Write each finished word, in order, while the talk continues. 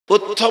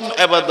প্রথম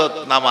ইবাদত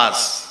নামাজ।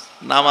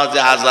 নামাজে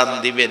আজান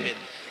দিবেন,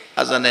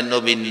 আজানে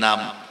নবীর নাম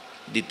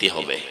দিতে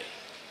হবে।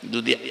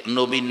 যদি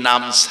নবীর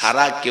নাম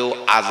ছাড়া কেউ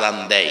আজান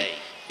দেয়,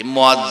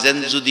 মুয়াজ্জিন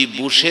যদি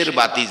বুশের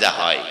বাতিজা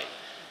হয়,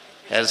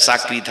 এর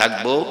চাকরি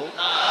থাকবো?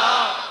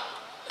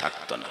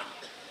 থাকতো না।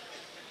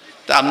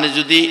 তা আপনি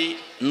যদি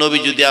নবী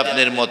যদি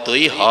আপনার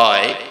মতোই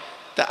হয়,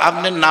 তা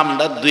আপনার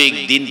নামটা দু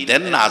একদিন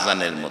দেন না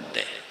আজানের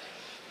মধ্যে।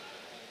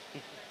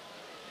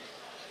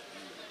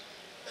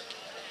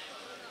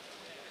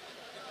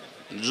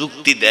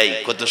 যুক্তি দেয়,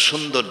 কত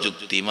সুন্দর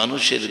যুক্তি।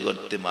 মানুষের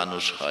গর্তে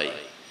মানুষ হয়,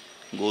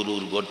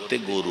 গরুর গর্তে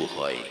গরু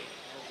হয়।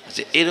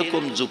 আচ্ছা,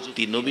 এরকম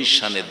যুক্তি নবীর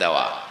শানে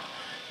দেওয়া,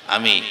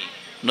 আমি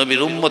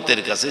নবীর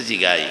উম্মতের কাছে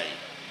জিগাই,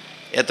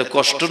 এত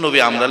কষ্ট নবী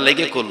আমরা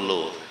লেগে করলো,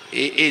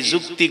 এই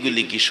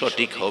যুক্তিগুলি কি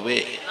সঠিক হবে?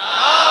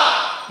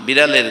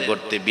 বিড়ালের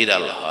গর্তে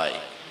বিড়াল হয়,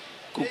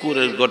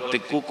 কুকুরের গর্তে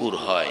কুকুর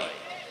হয়।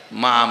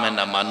 মা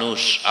আমেনা মানুষ,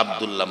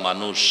 আব্দুল্লাহ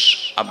মানুষ,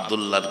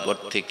 আব্দুল্লাহর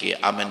গড় থেকে,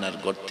 আমেনার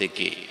গড়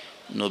থেকে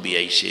নবী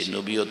আইসে।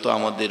 নবীও তো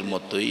আমাদের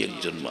মতোই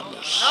একজন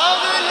মানুষ।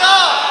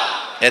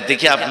 এতে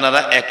কি আপনারা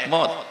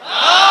একমত?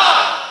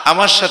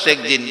 আমার সাথে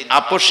একদিন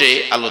আপোষে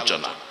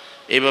আলোচনা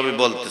এইভাবে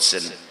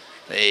বলতেছেন,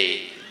 এই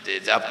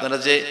যে আপনারা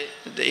যে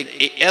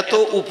এত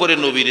উপরে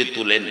নবীরে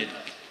তুলেন,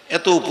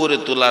 এত উপরে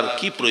তোলার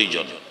কি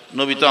প্রয়োজন?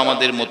 নবী তো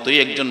আমাদের মতোই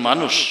একজন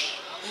মানুষ।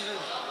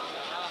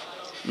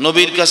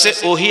 নবীর কাছে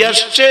ওহী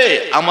আসছে,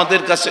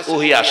 আমাদের কাছে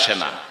ওহী আসে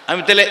না।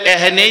 আমি তাহলে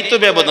এহেনেই তো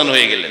ব্যবধান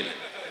হয়ে গেলেন,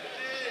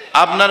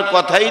 আপনার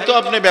কথাই তো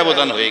আপনি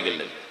ব্যবধান হয়ে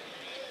গেলেন।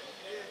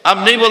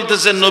 আপনি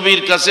বলতেছেন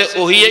নবীর কাছে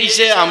ওহী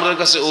আইছে, আমার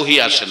কাছে ওহী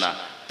আসে না,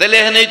 তাহলে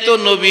এহেনেই তো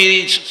নবী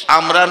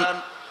আমরা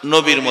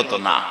নবীর মতো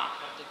না,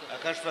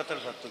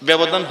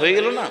 ব্যবধান হয়ে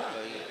গেল না?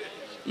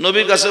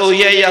 নবীর কাছে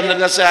ওহী আই, আপনার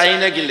কাছে আই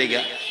না কি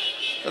লেগা?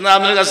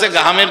 আপনার কাছে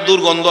ঘামের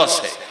দুর্গন্ধ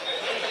আছে,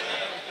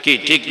 কি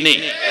ঠিক নেই?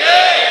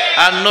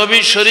 আর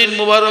নবীর শরীর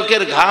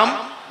মুবারকের ঘাম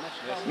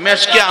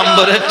মেশকে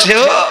আম্বরের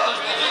চেয়েও।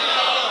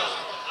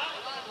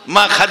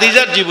 মা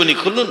খাদিজার জীবনী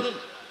খুলুন।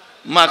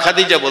 মা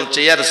খাদিজা বলছে,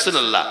 ইয়া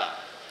রাসূলুল্লাহ,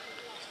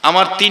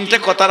 আমার তিনটা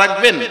কথা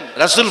রাখবেন।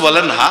 রাসূল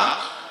বলেন, হ্যাঁ।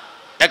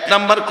 এক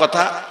নাম্বার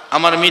কথা,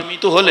 আমার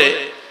মৃত্যু হলে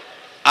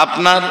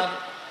আপনার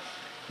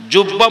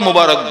জুব্বা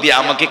মুবারক দিয়ে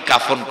আমাকে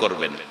কাফন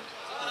করবেন।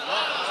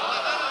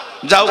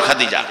 যাও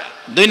খাদিজা।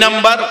 দুই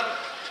নাম্বার,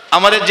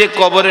 আমারে যে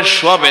কবরে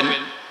শোয়াবেন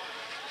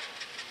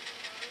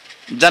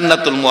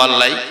জান্নাতুল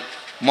মুআল্লাই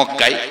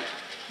মক্কায়,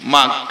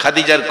 মা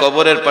খাদিজার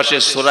কবরের পাশে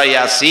সূরা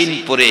ইয়াসিন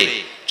পড়ে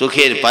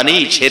চোখের পানি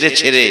ছেড়ে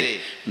ছেড়ে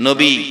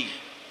নবী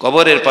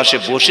কবরের পাশে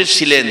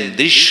বসেছিলেন,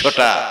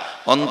 দৃশ্যটা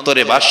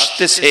অন্তরে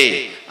ভাসতেছে,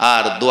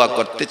 আর দোয়া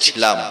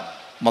করতেছিলাম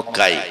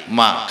মক্কায়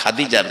মা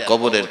খাদিজার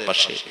কবরের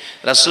পাশে।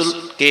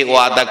 রাসূলকে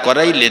ওয়াদা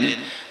করাইলেন,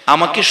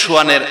 আমাকে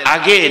শোয়ানোর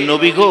আগে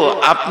নবী গো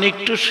আপনি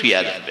একটু শুয়ে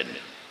আসবেন।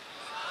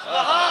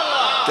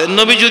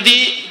 নবী যদি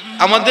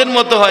আমাদের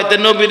মতো হয়, তো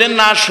নবীরে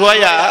না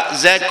শোয়া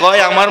যে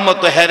কয় আমার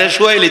মতো হেরে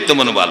শোয়াইলি তো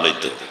মনে ভালো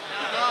হইতো।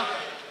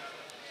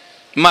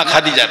 মা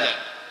খাদিজার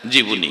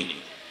জীবনী।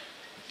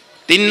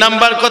 তিন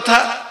নাম্বার কথা,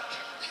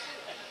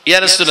 ইয়া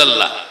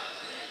রাসূলুল্লাহ,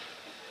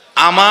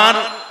 আমার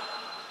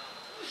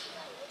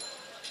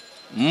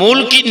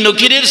মুলকি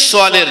নকিরের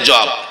সওয়ালের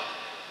জবাব,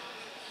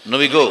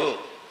 নবী গো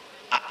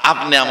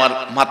আপনি আমার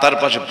মাথার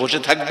পাশে বসে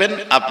থাকবেন,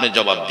 আপনি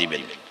জবাব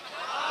দিবেন।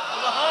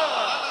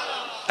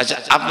 আচ্ছা,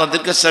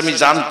 আপনাদের কাছে আমি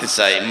জানতে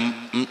চাই,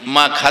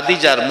 মা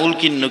খাদিজার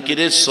মুলকিন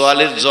নকিরের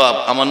সওয়ালের জবাব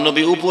আমার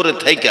নবী উপরে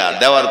থাইকা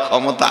দেওয়ার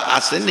ক্ষমতা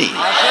আসেনি?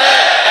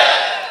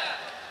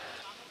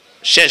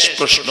 শেষ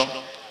প্রশ্ন,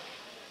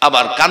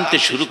 আবার কাঁদতে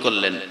শুরু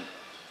করলেন।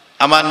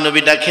 আমার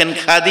নবী ডাকেন,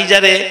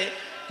 খাদিজারে,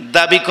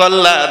 দাবি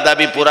করলা,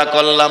 দাবি পুরা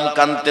করলাম,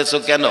 কাঁদতেছো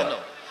কেন?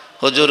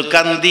 হুজুর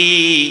কান্দি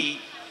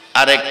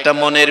আর একটা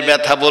মনের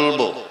ব্যথা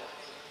বলবো।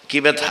 কি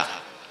ব্যথা?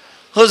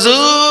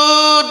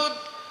 হুজুর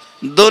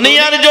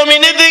দুনিয়ার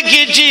জমিনে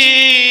দেখেছি,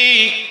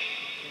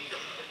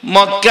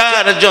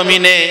 মক্কার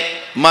জমিনে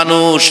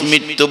মানুষ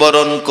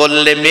মৃত্যুবরণ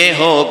করলে, মেয়ে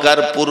হোক আর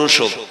পুরুষ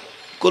হোক,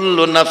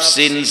 কুল্লু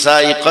নাফসিন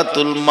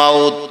যায়িকাতুল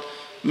মাউত,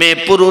 মেয়ে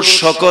পুরুষ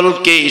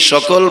সকলকেই,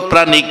 সকল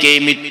প্রাণীকেই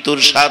মৃত্যুর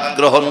স্বাদ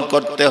গ্রহণ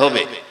করতে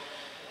হবে।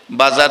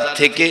 বাজার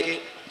থেকে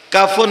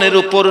কাফনের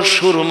উপর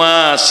সুরমা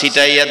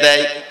ছিটাইয়া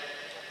দেয়,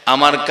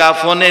 আমার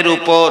কাফনের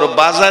উপর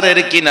বাজারের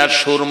কিনা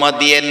সুরমা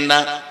দিয়েন না।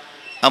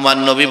 আমার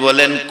নবী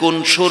বলেন, কোন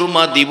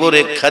সুরমা দিব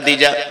রে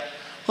খাদিজা?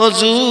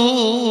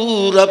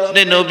 হুজুর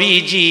আপনি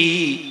নবীজি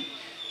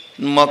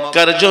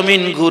মক্কার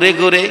জমিন ঘুরে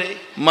ঘুরে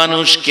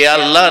মানুষকে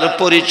আল্লাহর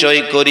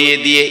পরিচয় করিয়ে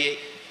দিয়ে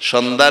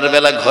সন্ধ্যার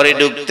বেলা ঘরে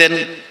ঢুকতেন,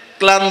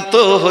 ক্লান্ত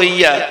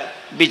হইয়া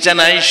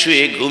বিছানায়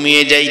শুয়ে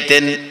ঘুমিয়ে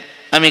যাইতেন।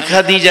 আমি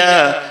খাদিজা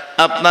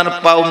আপনার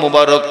পাও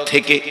মুবারক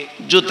থেকে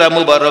জুতা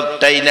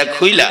মুবারকটাই না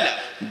খুইলা,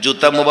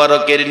 জুতা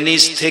মুবারকের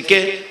নিচ থেকে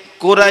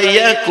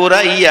কোরাইয়া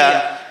কোরাইয়া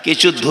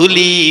কিছু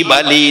ধুলি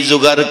বালি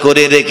জোগাড়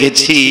করে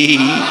রেখেছি।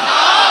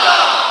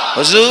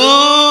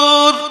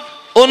 হুজুর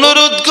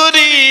অনুরোধ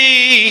করি,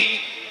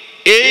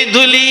 এই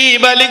ধুলি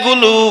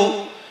বালিগুলো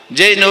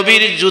যে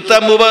নবীর জুতা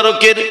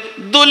মুবারকের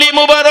দুলি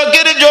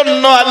মুবারকের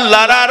জন্য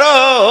আল্লাহর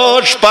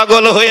আরশ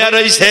পাগল হইয়া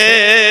রইছে,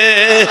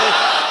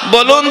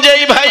 বলুন যে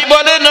এই ভাই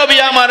বলে নবী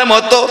আমার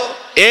মতো,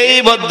 এই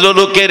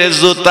ভদ্রলোকের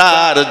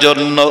জুতার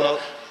জন্য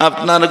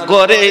আপনার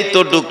ঘরেই তো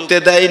ঢুকতে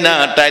দেয় না,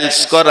 টাইলস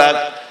করা।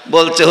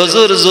 বলছে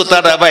হুজুর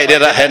জুতাটা বাইরে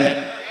রাখেন।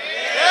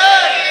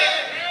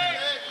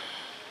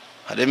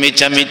 আরে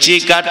মিছামিছি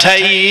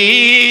কাটাইলাম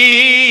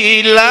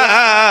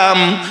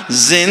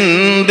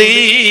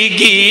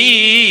জিন্দিগি,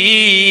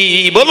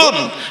 বলুন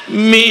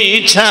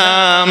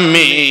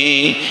মিছামিছি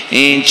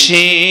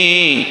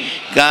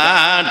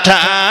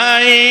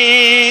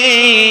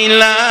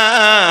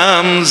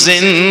কাটাইলাম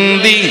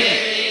জিন্দিগি,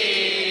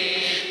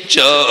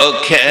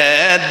 চোখে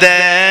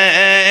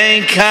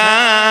দেখা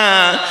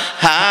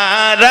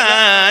হারাইলাম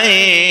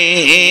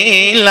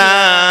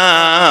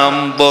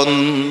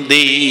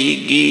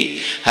বন্দিগি,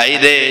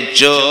 হাইরে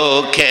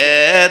চোখে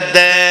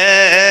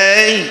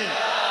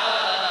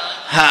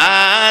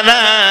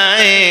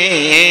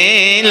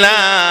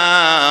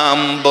হারাইলাম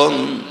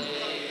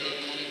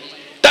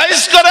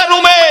টাইস করা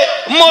রুমে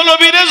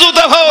মৌলবীরে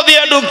জুতা ফাও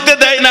দিয়া ঢুকতে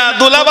দেয় না,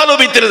 দুলা বালু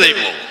ভিতরে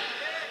যাইব।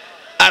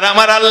 আর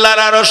আমার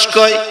আল্লাহর আরশ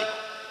কয়,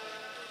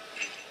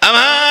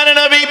 আমার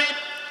নবী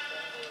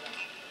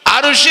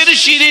আরশের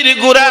সিঁড়ির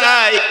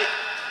গোড়ায়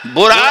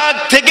বোরাক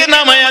থেকে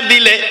নামায়া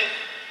দিলে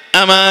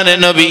আমার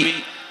নবী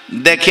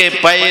দেখে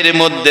পায়ের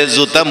মধ্যে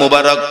জুতা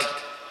মুবারক,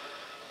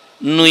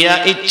 নুয়া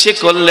ইচ্ছে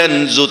করলেন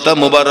জুতা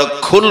মুবারক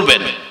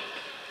খুলবেন,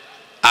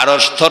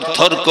 আরশ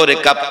থরথর করে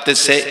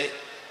কাঁপতেছে।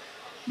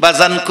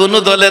 বাজান কোন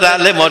দলের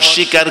আলেম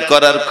অস্বীকার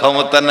করার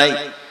ক্ষমতা নাই,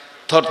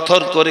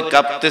 থরথর করে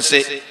কাঁপতেছে।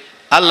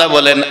 আল্লাহ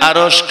বলেন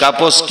আরশ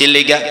কাঁপস কি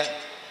লিগা?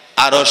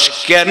 আরশ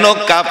কেন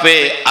কাঁপে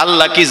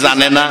আল্লাহ কি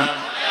জানে না?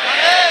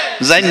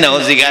 জান না ও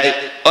জিগায়,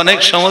 অনেক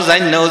সময়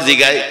জান না ও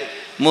জিগায়।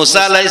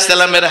 মুসা আলাইহিস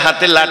সালামের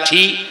হাতে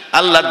লাঠি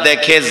আল্লাহ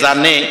দেখে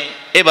জানে।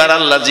 এবার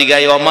আল্লাহ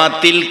জিগায় ওমা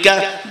তিলকা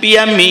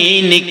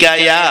বিয়ামিনিকা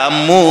ইয়া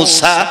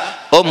মুসা,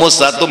 ও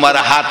মুসা তোমার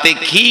হাতে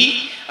কি?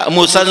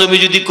 মুসা নবী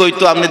যদি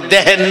কইতো আপনি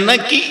দেখেন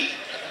নাকি?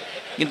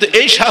 কিন্তু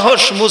এই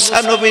সাহস মুসা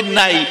নবীর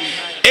নাই।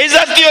 এই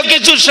জাতীয়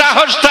কিছু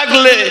সাহস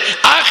থাকলে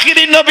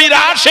আখিরি নবীর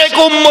আশেক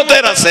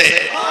উম্মতের আছে।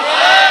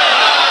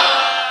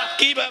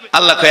 কিভাবে?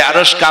 আল্লাহ কয়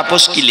আরশ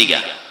কাঁপস কি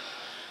লিগা?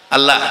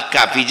 আল্লাহ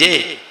কাঁপি যে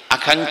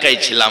আকাঙ্ক্ষায়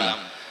ছিলাম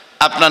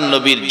আপনার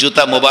নবীর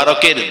জুতা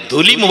মুবারকের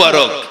ধুলি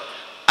মুবারক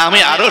আমি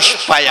আরশ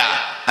পায়া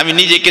আমি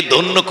নিজেকে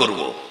ধন্য করব।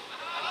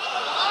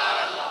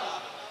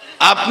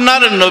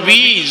 আপনার নবী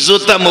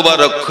জুতা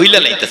মুবারক খুইলা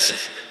লাইতেছে।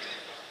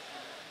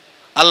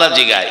 আল্লাহ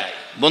জিগায়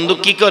বন্ধু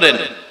কি করেন?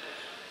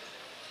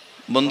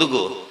 বন্ধু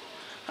গো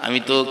আমি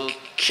তো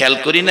খেয়াল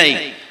করি নাই,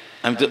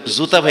 আমি তো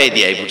জুতা ভাই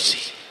দিয়ে আই পড়ছি,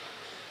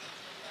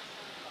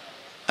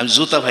 আমি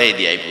জুতা ভাই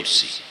দিয়ে আই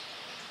পড়ছি।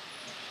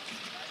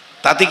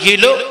 তাতে কি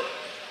হইল?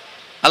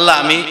 আল্লাহ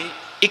আমি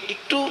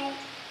একটু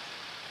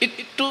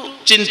একটু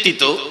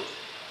চিন্তিত।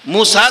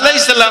 মুসা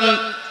আলাইহিস সালাম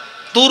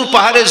তুর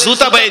পাহাড়ে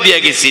জুতা পায়ে দিয়ে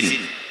গেছেন,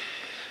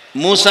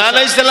 মুসা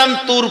আলাইহিস সালাম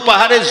তুর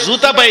পাহাড়ে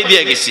জুতা পায়ে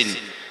দিয়ে গেছেন।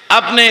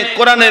 আপনি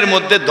কোরআনের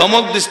মধ্যে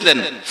ধমক দিছিলেন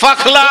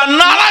ফাখলা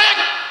নালায়েক।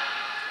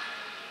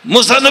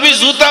 মুসা নবী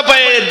জুতা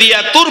পায়ে দিয়া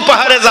তুর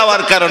পাহাড়ে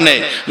যাওয়ার কারণে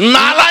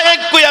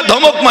নালায়েক কইয়া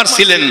ধমক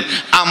মারছিলেন।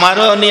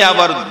 আমারও নি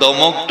আবার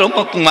ধমক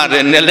টমক মারে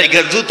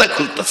নেলেগা জুতা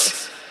খুলতেছে।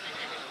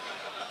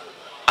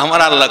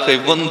 আমার আল্লাহ কই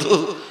বন্ধু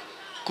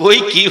কই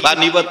কি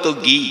ভানিবা তো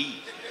গি,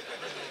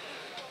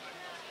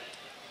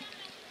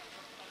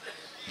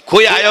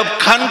 কই আয়ব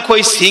খান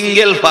কই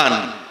সিঙ্গেল ফান।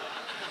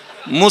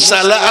 মুসা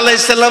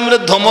আলাইহিস সালামরে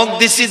ধমক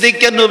দিছি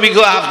দেখে নবী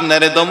গো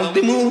আপনারে ধমক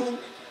দিমু?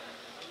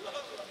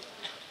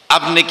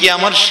 আপনি কি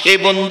আমার সে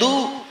বন্ধু?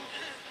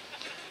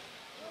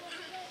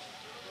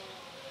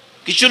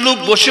 কিছু লোক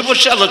বসে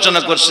বসে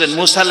আলোচনা করছেন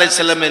মুসা আলাইহিস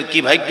সালামের কি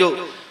ভাগ্য,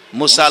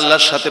 মুসা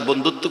আল্লাহর সাথে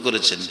বন্ধুত্ব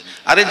করেছেন।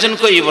 আরেকজন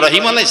কই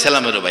ইব্রাহিম আলাইহিস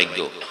সালামেরও ভাগ্য,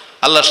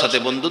 আল্লাহর সাথে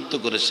বন্ধুত্ব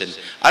করেছেন।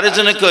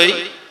 আরেকজনে কই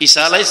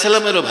ঈসা আলাইহিস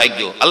সালামেরও ভাগ্য,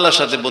 আল্লাহর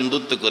সাথে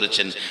বন্ধুত্ব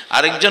করেছেন।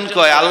 আরেকজন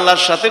কয়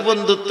আল্লাহর সাথে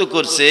বন্ধুত্ব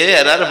করছে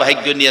এরার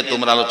ভাগ্য নিয়ে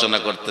তোমরা আলোচনা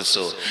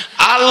করতেছো।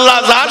 আল্লাহ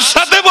যার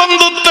সাথে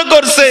বন্ধুত্ব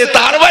করছে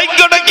তার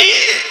ভাগ্যটা কি?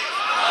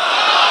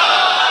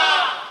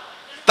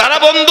 তারা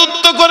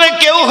বন্ধুত্ব করে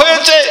কেউ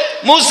হয়েছে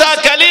মুসা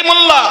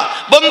কালিমুল্লাহ,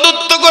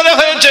 বন্ধুত্ব করে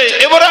হয়েছে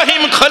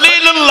ইব্রাহিম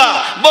খলিলুল্লাহ,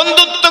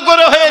 বন্ধুত্ব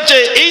করে হয়েছে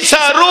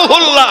ঈসা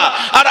রূহুল্লাহ।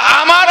 আর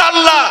আমার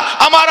আল্লাহ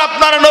আমার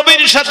আপনার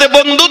নবীর সাথে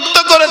বন্ধুত্ব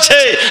করেছে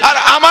আর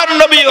আমার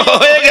নবী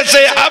হয়ে গেছে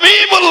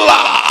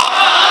হাবিবুল্লাহ।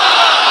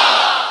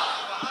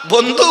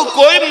 বন্ধু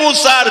কই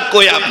মুসা আর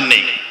কই আপনি?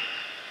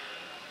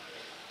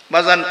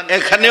 বাজান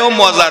এখানেও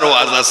মজার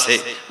ওয়াজ আছে,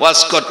 ওয়াজ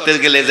করতে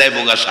গেলে যাই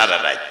বোগা সারা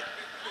রাত।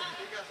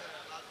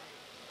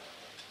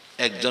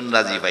 একজন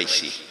রাজি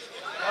পাইছি,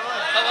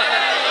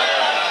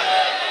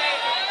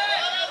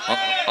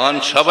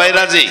 সবাই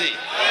রাজি?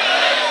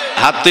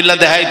 হাত তুল্লা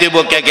দেখাই দেব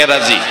কে কে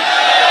রাজি।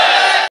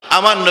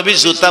 আমার নবী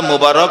জুতা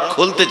মুবারক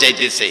খুলতে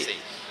চাইতেছে,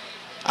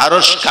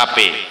 আরশ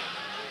কাঁপে।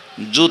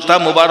 জুতা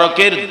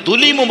মুবারকের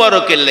দুলি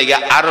মুবারকের লেগে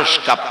আরশ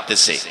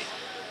কাঁপতেছে।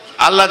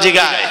 আল্লাহ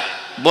জিগায়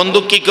বন্ধু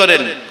কি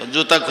করেন?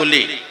 জুতা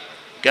খুলি।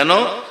 কেন?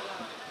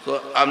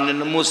 আপনি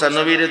মুসা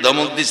নবীরে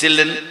ধমক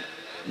দিছিলেন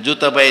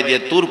জুতা পায়ে দিয়ে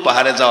তুর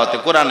পাহাড়ে যাওয়াতে,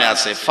 কোরআনে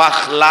আছে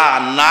ফাখলা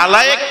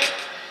নালায়েক।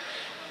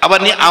 আবার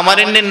নি আমার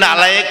এনে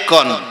নালায়েক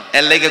কন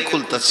এর লেগে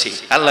খুলতাছি।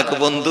 আল্লাহকে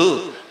বন্ধু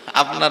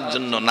আপনার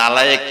জন্য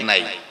নালায়েক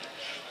নাই,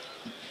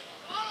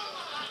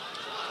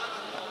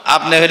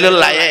 আপনি হইল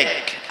লায়েক,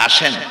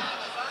 আসেন।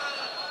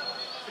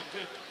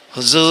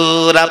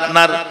 হুজুর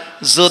আপনার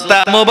জুতা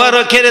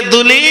মোবারকের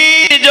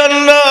ধুলির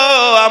জন্য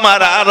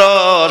আমার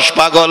আরশ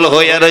পাগল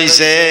হইয়া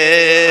রইছে।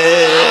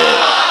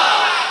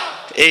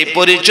 এই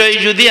পরিচয়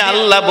যদি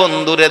আল্লাহ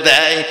বন্ধুরে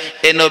দেয়,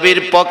 এ নবীর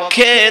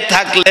পক্ষে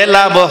থাকলে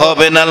লাভ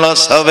হবে না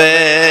লস হবে?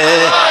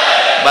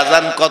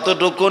 বাজান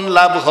কতটুকুন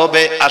লাভ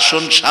হবে?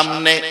 আসুন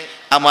সামনে।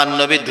 আমার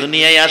নবী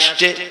দুনিয়ায়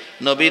আসছে,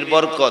 নবীর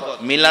বরকত,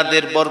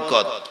 মিলাদের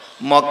বরকত।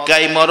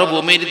 মক্কায়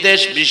মরুভূমির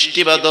দেশ,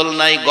 বৃষ্টি বাদল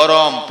নাই,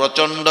 গরম,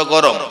 প্রচন্ড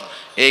গরম।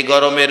 এই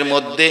গরমের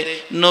মধ্যে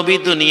নবী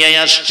দুনিয়ায়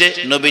আসছে।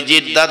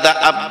 নবীজির দাদা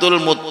আব্দুল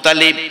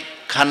মুত্তালিব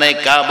খানায়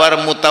কাবার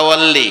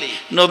মুতাওয়াল্লি।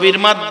 নবীর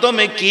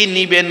মাধ্যমে কি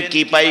নিবেন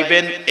কি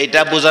পাইবেন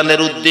এটা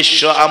বোঝানোর উদ্দেশ্য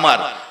আমার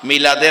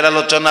মিলাদের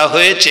আলোচনা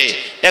হয়েছে।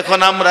 এখন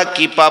আমরা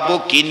কি পাবো,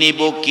 কি নিব,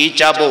 কি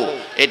চাবো,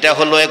 এটা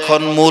হলো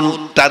এখন মূল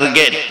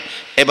টার্গেট।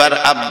 এবার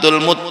আব্দুল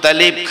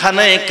মুত্তালিব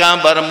খানায়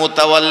কাবার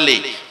মুতাওয়াল্লি,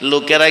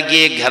 লোকেরা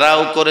গিয়ে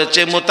ঘেরাও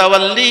করেছে।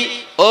 মুতাওয়াল্লি,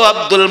 ও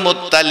আব্দুল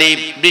মুত্তালিব,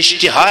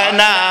 বৃষ্টি হয়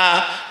না,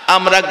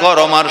 আমরা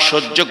গরম আর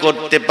সহ্য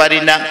করতে পারি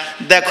না,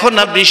 দেখো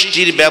না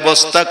বৃষ্টির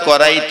ব্যবস্থা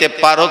করাইতে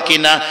পারো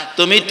কিনা,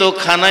 তুমি তো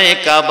খানায়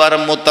কাবার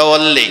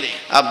মুতাওয়াল্লি।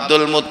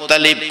 আব্দুল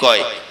মুত্তালিব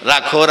কয়,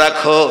 রাখো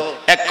রাখো,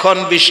 এখন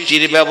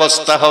বৃষ্টির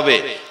ব্যবস্থা হবে,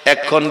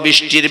 এখন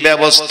বৃষ্টির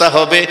ব্যবস্থা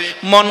হবে।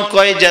 মন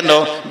কয় যেন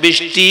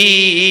বৃষ্টি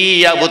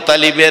আবু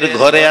তালিবের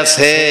ঘরে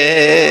আছে।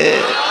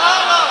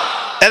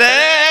 রে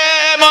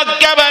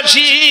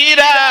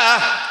মক্কাবাসীরা,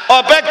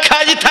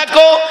 অপেক্ষায়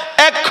থাকো,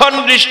 এখন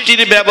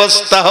বৃষ্টির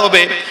ব্যবস্থা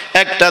হবে।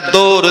 একটা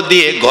দৌড়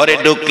দিয়ে ঘরে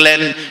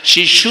ঢুকলেন।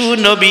 শিশু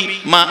নবী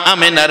মা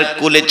আমেনার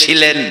কোলে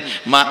ছিলেন।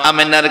 মা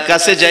আমেনার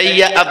কাছে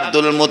যাইয়া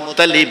আব্দুল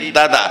মুত্তালিব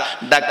দাদা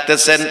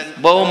ডাকতেছেন,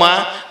 বৌমা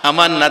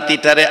আমার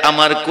নাতিটারে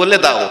আমার কোলে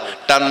দাও।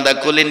 টান্দা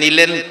কোলে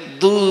নিলেন,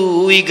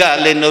 দুই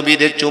গালে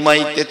নবীরে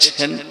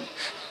চুমাইতেছেন।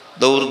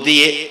 দৌড়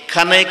দিয়ে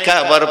খানায়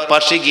কাবার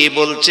পাশে গিয়ে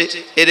বলছে,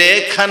 এরে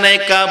খানায়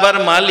কাবার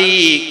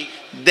মালিক,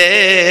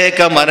 দেখ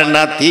আমার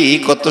নাতি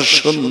কত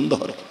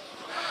সুন্দর।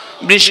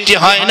 বৃষ্টি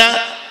হয় না,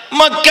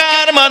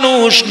 মক্কার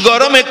মানুষ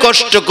গরমে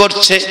কষ্ট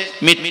করছে,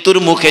 মৃত্যুর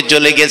মুখে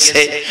চলে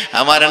গেছে।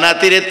 আমার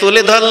নাতিরে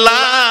তুলে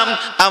ধরলাম,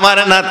 আমার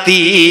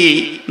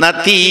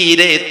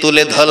নাতিরে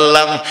তুলে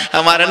ধরলাম।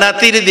 আমার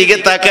নাতির দিকে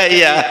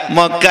তাকাইয়া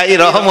মক্কায়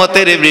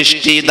রহমতের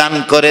বৃষ্টি দান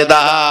করে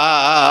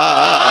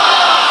দাও।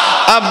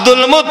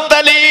 আব্দুল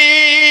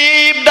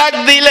মুত্তালিব ডাক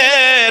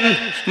দিলেন।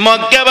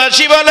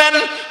 মক্কাবাসী বলেন,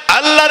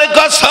 আল্লাহর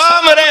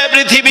কসম রে,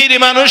 পৃথিবীর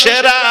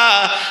মানুষেরা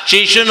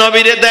শিশু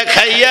নবীরে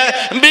দেখাইয়া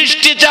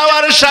বৃষ্টি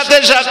চাওয়ার সাথে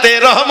সাথে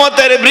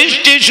রহমতের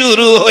বৃষ্টি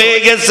শুরু হয়ে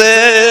গেছে।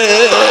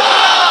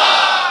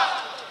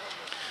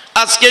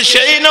 আজকে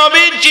সেই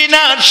নবী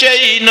চিনা,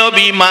 সেই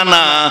নবী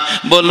মানা,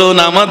 বলুন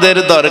আমাদের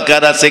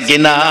দরকার আছে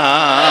কিনা?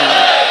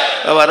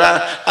 বাবারা,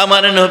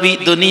 আমার নবী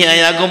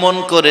দুনিয়ায় আগমন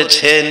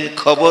করেছেন,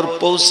 খবর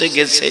পৌঁছে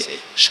গেছে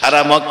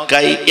সারা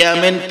মক্কায়,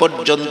 ইয়ামেন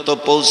পর্যন্ত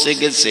পৌঁছে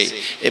গেছে।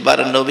 এবার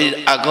নবীর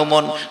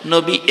আগমন,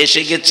 নবী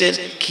এসে গেছেন।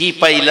 কি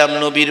পাইলাম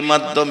নবীর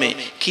মাধ্যমে,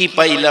 কি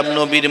পাইলাম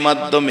নবীর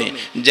মাধ্যমে?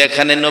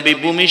 যেখানে নবী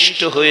ভূমিষ্ঠ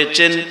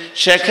হয়েছেন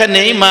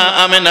সেখানেই মা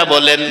আমেনা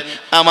বলেন,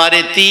 আমার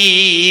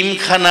এতিম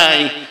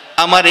খানায়,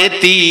 আমার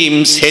এতিম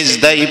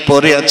সেজদায়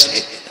পড়ে আছে।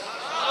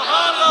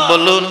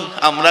 বলুন,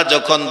 আমরা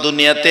যখন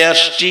দুনিয়াতে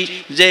আসছি,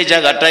 যে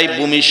জায়গাটায়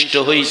ভূমিষ্ঠ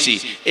হয়েছি,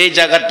 এই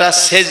জায়গাটা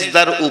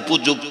সেজদার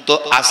উপযুক্ত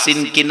আসিন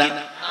কিনা?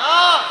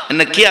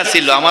 না, কি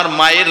আসিল? আমার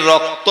মায়ের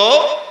রক্ত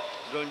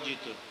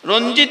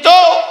রঞ্জিত।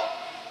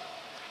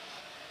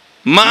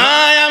 মা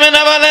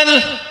আমেনা বলেন,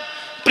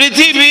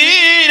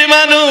 পৃথিবীর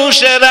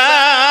মানুষেরা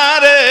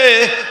রে,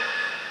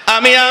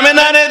 আমি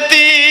আমেনার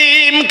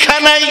এতিম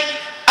খানাই,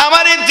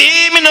 আমার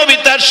এতিম নবী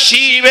তার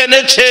শিব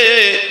এনেছে।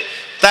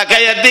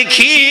 তাকাইয়া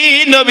দেখি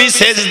নবী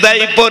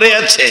সেজদায় পড়ে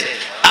আছে।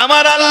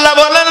 আমার আল্লাহ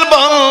বলেন,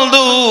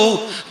 বন্ধু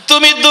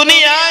তুমি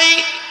দুনিয়ায়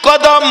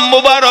কদম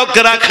মুবারক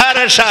রাখার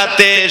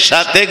সাথে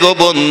সাথে গো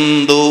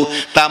বন্ধু,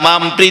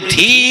 তামাম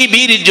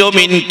পৃথিবীর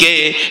জমিনকে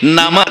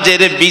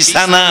নামাজের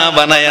বিছানা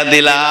বানায়া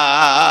দিলা।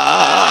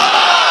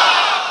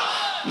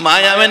 মা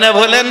আমেনা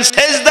বলেন,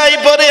 সেজদায়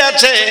পড়ে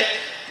আছে,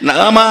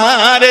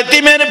 আমার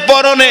এতিমের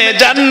পরনে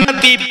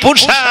জান্নাতি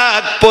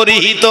পোশাক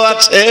পরিহিত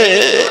আছে।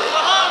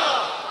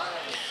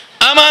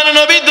 আমার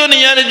নবী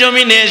দুনিয়ার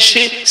জমিনে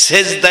এসে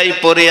সেজদায়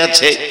পড়ে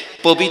আছে,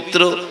 পবিত্র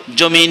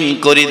জমিন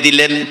করে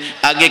দিলেন।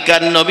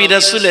 আগেকার নবী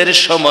রাসূলের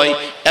সময়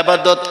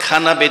ইবাদত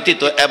খানা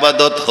ব্যতীত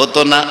ইবাদত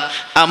হতো না।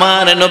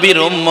 আমার নবীর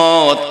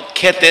উম্মত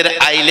ক্ষেতের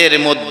আইলের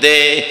মধ্যে,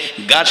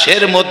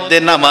 ঘাসের মধ্যে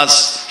নামাজ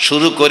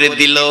শুরু করে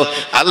দিল।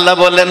 আল্লাহ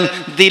বলেন,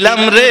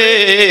 দিলাম রে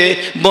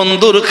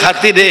বন্ধুর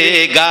খাতিরে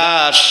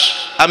ঘাস,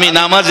 আমি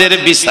নামাজের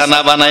বিছানা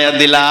বানায়া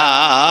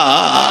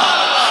দিলাম।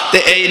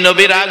 এই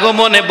নবীর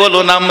আগমনে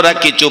বলুন আমরা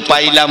কিছু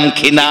পাইলাম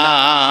কিনা?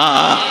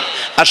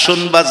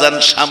 আসুন বাজান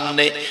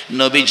সামনে।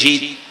 নবীজি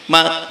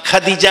মা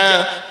খাদিজা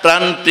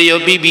প্রাণপ্রিয়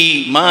বিবি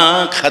মা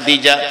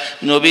খাদিজা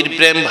নবীর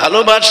প্রেম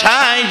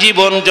ভালোবাসায়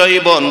জীবন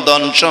জৈবন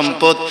ধন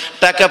সম্পদ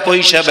টাকা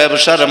পয়সা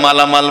ব্যবসার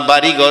মালামাল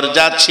বাড়িঘর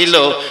যা ছিল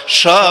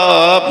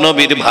সব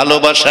নবীর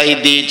ভালোবাসায়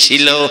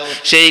দিয়েছিল।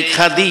 সেই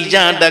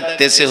খাদিজা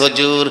ডাকতেছে,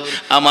 হুজুর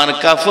আমার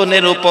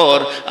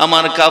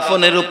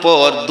কাফনের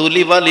উপর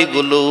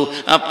ধুলিবালিগুলো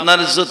আপনার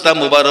জুতা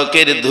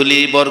মুবারকের ধুলি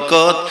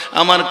বরকত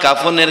আমার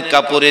কাফনের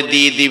কাপড়ে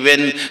দিয়ে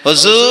দিবেন।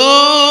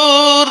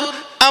 হুজুর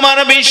আমার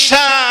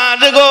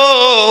বিশ্বাস গো,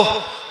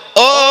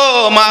 ও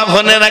মা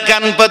বোনেরা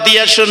কান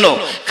পাতিয়া শুনো,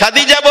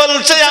 খাদিজা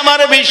বলছে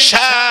আমার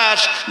বিশ্বাস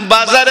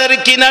বাজারের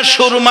কিনা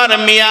সুরমার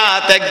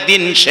মেয়াদ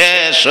একদিন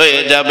শেষ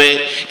হয়ে যাবে,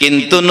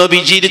 কিন্তু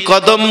নবীজির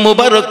কদম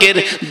মুবারকের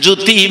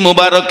জুতি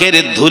মুবারকের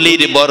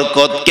ধুলির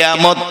বরকত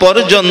কিয়ামত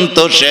পর্যন্ত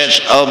শেষ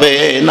হবে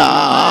না।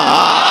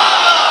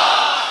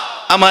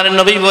 আমার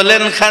নবী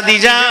বলেন,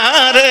 খাদিজা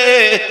রে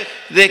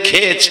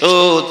রেখেছো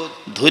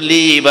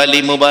ধুলি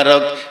বালি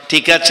মুবারক,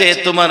 ঠিক আছে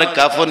তোমার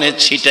কাফনে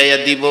ছিটাইয়া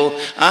দিব,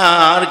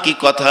 আর কি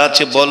কথা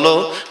আছে বলো।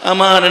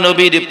 আমার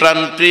নবীর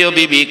প্রাণপ্রিয়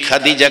বিবি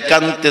খাদিজা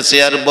কাঁদতেছে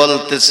আর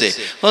বলতেছে,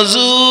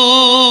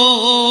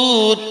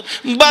 হুজুর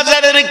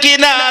বাজারের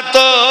কিনা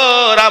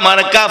তোর আমার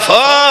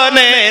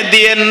কাফনে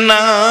দিয়েন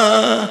না।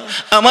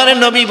 আমার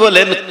নবী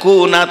বলেন,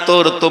 কোন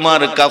আতর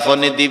তোমার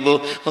কাফনে দিব।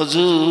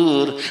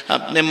 হুজুর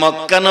আপনি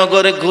মক্কা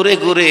নগরে ঘুরে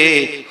ঘুরে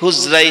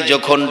হুজরাই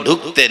যখন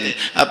ঢুকতেন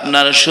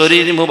আপনার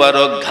শরীর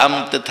মুবারক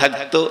ঘামতে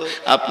থাকতো,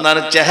 আপনার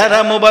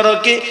চেহারা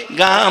মুবারকে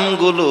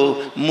গামগুলো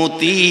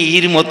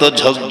মতির মতো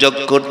ঝকঝক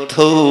করত।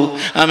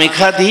 আমি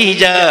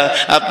খাদিজা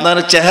আপনার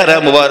চেহারা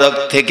মুবারক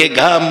থেকে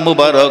ঘাম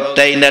মুবারক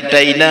টাইনা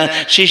টাইনা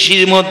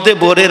শিশির মধ্যে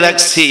ভরে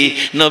রাখছি।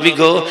 নবী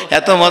গো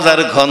এত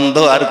মজার গন্ধ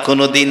আর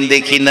কোনোদিন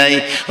দেখি নাই।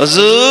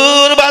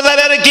 হুজুর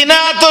বাজারের কিনা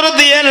আতর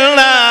দিয়েন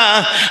না,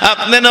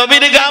 আপনি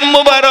নবীর গাম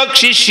মুবারক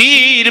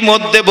শিশির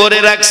মধ্যে ভরে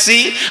রাখছি,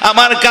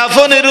 আমার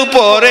কাফনের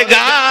উপরে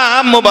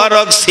গাম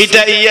মুবারক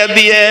ছিটাইয়া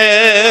দিয়ে।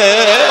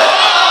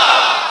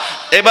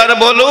 এবার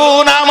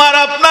বলুন আমার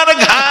আপনার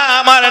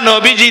ঘাম আর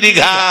নবীজির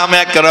ঘাম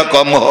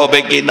একরকম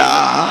হবে কিনা?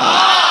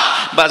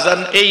 বাজান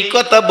এই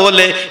কথা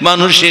বলে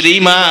মানুষের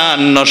ঈমান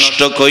নষ্ট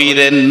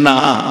কইরেন না।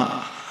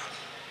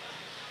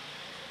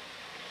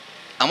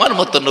 আমার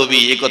মতো নবী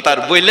এ কথা আর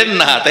বললেন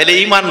না, তাহলে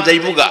ঈমান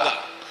যাইবুগা।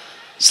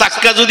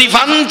 চাক্কা যদি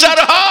পাংচার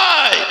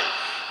হয়,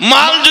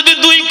 মাল যদি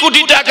 2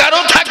 কোটি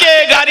টাকারও থাকে,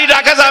 গাড়ি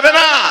রাখা যাবে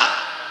না।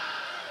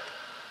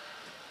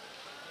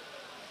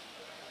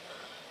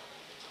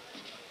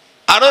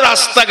 আরো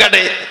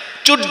রাস্তাঘাটে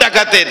চুর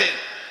ডাকাতের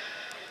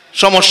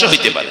সমস্যা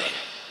হইতে পারে,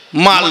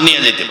 মাল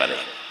নিয়ে যেতে পারে,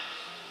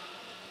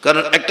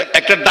 কারণ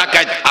একটা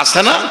ডাকাত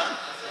আছে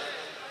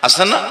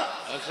না,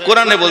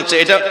 কোরআনে বলছে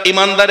এটা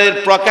ইমানদারের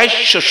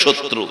প্রকাশ্য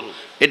শত্রু।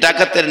 এই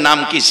ডাকাতের নাম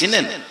কি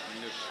চিনেন?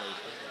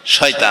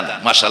 শয়তান।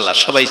 মাশাআল্লাহ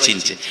সবাই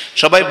চিনছে।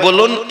 সবাই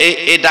বলুন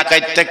এই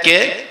ডাকাতটাকে।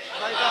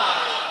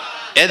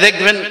 এ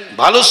দেখবেন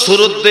ভালো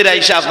সুরত দিয়ে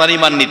আইসা আপনার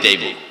ঈমান নিতে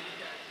আইব।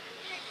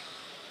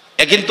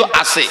 এ কিন্তু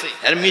আছে,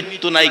 এর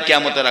মৃত্যু নাই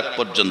কিয়ামতের আগ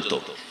পর্যন্ত।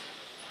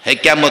 হে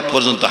কিয়ামত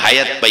পর্যন্ত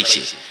হায়াত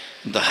পাইছে,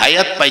 কিন্তু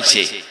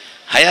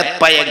হায়াত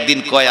পাই একদিন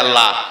কয়,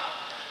 আল্লাহ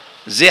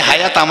যে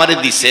হায়াত আমারে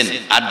দিছেন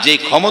আর যে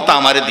ক্ষমতা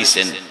আমারে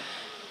দিছেন,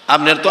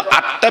 আপনার তো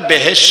 8টা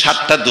বেহেশ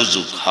 7টা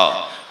দুজুক,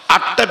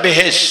 8টা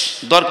বেহেশ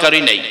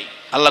দরকারই নাই।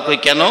 আল্লাহ কই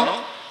কেন?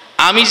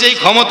 আমি যেই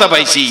ক্ষমতা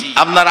পাইছি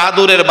আপনার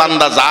আদরের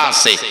বান্দা যা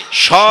আছে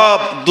সব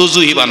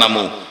দুজুহি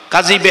বানামু,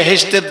 কাজী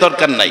বেহেশতের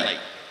দরকার নাই।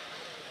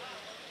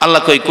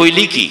 আল্লাহ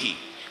কইলি কি?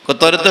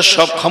 তোরে তো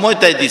সব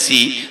ক্ষমতায় দিছি,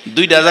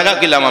 2টা জায়গা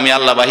কইলাম আমি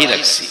আল্লাহ বাহি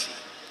রাখছি।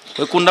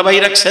 কোনটা বাহি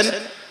রাখছেন?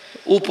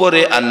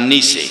 উপরে আর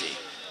নিচে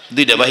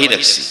 2টা বাহি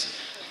রাখছি।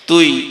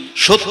 তুই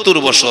 70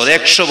 বছর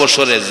 100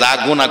 বছরে যা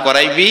গুনাহ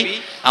করাইবি,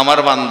 আমার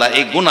বান্দা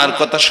এই গুনার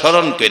কথা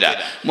স্মরণ কইরা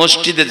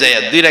মসজিদে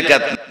যাইয়া 2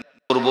 রাকাত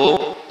করব,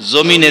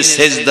 জমিনে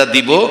সেজদা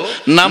দিব,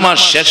 নামাজ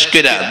শেষ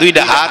কইরা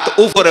 2টা হাত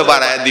উপরে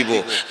বাড়ায় দিব,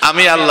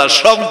 আমি আল্লাহ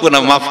সব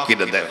গুনাহ মাফ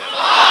করে দেব।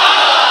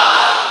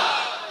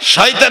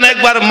 শয়তান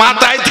একবার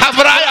মাথায়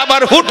থাপড়ায়,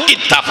 আবার হুটকি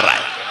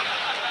থাপড়ায়।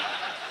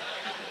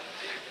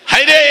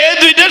 হাইরে এই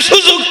 2টা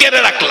সুযোগ কেড়ে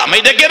রাখলাম,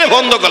 এটা কেড়ে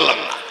বন্ধ করলাম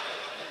না।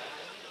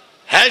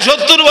 হ্যাঁ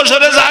 70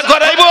 বছরে যা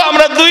করাইবো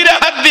আমরা 2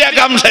 হাত দিয়া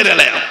কাম সাইরা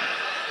লাম।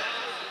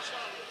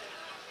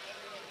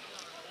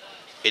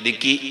 এটা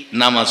কি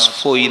নামাজ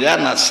পইরা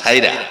না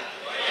সাইরা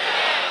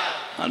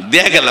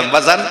দিয়া গেলাম?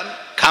 বাজান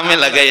খামে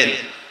লাগাইয়েন,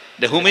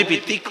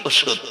 হোমিওপ্যাথিক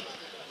ওষুধ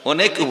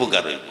অনেক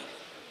উপকার হইব।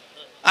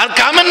 আর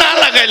কামে না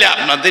লাগাইলে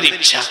আপনাদের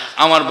ইচ্ছা,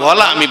 আমার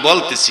বলা আমি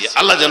বলতেছি,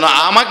 আল্লাহ যেন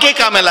আমাকে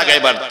কামে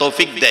লাগাইবার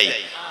তৌফিক দেয়,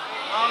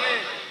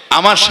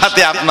 আমার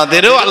সাথে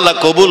আপনাদেরও আল্লাহ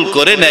কবুল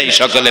করে নেয়।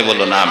 সকলে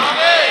বলুন আমিন।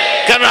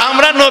 কারণ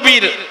আমরা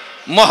নবীর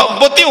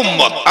মহব্বতী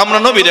উম্মত, আমরা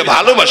নবীরে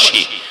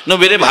ভালোবাসি।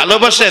 নবীরে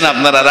ভালোবাসেন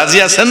আপনারা? রাজি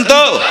আছেন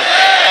তো?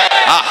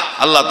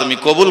 আল্লাহ তুমি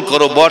কবুল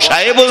করো।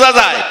 বসায় বোঝা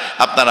যায়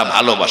আপনারা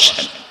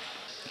ভালোবাসেন।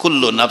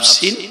 কুল্লু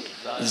নাফসিন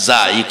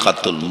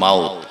যায়িকাতুল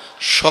মাউত,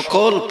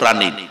 সকল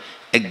প্রাণী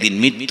একদিন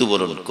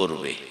মৃত্যুবরণ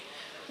করবে।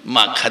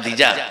 মা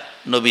খাদিজা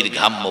নবীর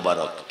ঘাম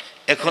মোবারক।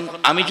 এখন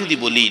আমি যদি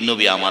বলি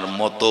নবী আমার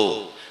মতো,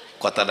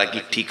 কথাটা কি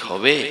ঠিক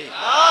হবে?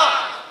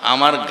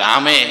 আমার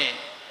গামে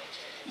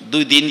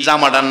 2 দিন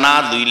জামাটা না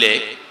ধুইলে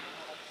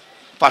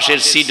পাশের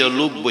সিটও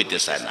লুক বইতে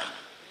চায় না।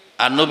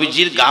 আর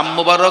নবীজির গাম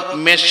মোবারক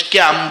মেশকে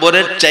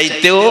আম্বরের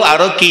চাইতেও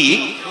আরো কি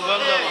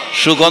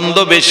সুগন্ধ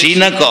বেশি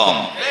না কম?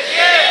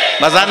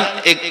 বাজান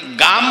এক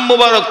গাম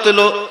মোবারক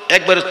তো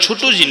একবারে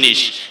ছোট জিনিস,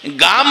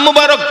 গাম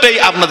মোবারকটাই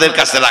আপনাদের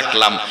কাছে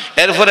রাখলাম।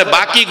 এরপরে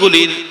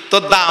বাকিগুলির তো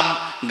দাম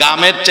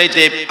গামের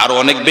চাইতে আরো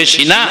অনেক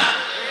বেশি না?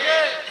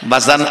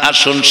 বাজান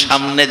আসুন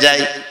সামনে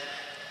যাই।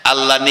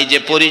 আল্লাহ নিজে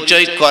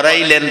পরিচয়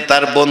করাইলেন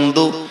তার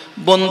বন্ধু,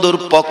 বন্ধুর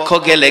পক্ষ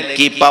গেলে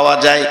কি পাওয়া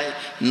যায়?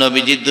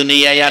 নবীজি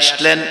দুনিয়ায়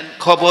আসলেন,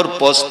 খবর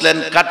পৌঁছলেন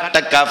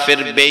কাট্টা কাফের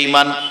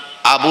বেঈমান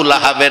আবু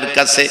লাহাবের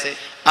কাছে।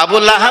 আবু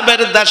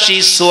লাহাবের দাসী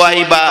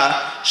সুয়াইবা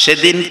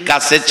সেদিন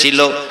কাছে ছিল,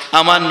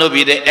 আমার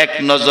নবীরে এক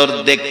নজর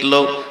দেখলো,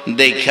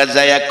 দেখা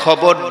যায়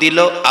খবর দিল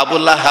আবু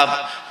লাহাব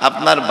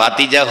আপনার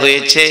ভাতিজা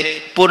হয়েছে,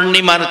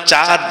 পূর্ণিমার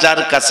চাঁদ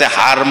যার কাছে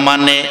হার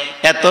মানে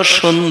এত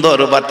সুন্দর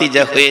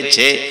ভাতিজা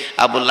হয়েছে।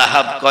 আবু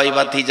লাহাব কয়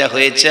ভাতিজা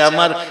হয়েছে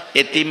আমার?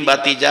 এতিম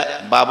ভাতিজা,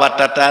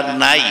 বাবাটা তার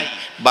নাই,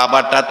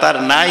 বাবাটা তার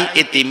নাই,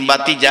 এতিম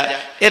ভাতিজা।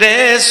 এরে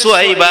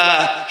সুয়াইবা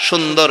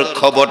সুন্দর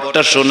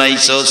খবরটা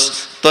শোনাইছস,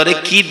 তোরে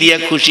কি দিয়া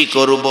খুশি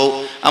করব?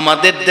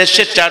 আমাদের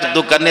দেশে 4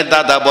 দোকানে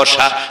দাদা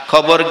বসা,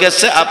 খবর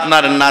গেছে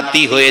আপনার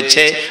নাতি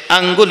হয়েছে।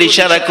 আঙ্গুল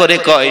ইশারা করে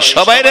কয়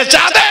সবাইরে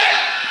চা দে,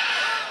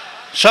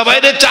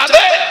 সবাইরে চা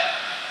দে।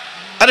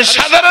 আরে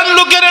সাধারণ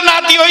লোকের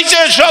নাতি হইছে,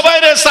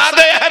 সবাইরে চা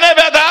দে, এখানে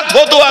বেদাত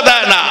ফতোয়া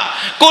দেয় না।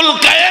 কুল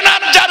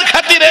কায়নাত যার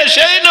খাতিরে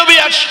সেই নবী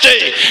আসছে,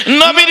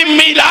 নবীর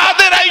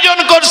মিলাদের আয়োজন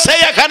করছে,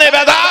 এখানে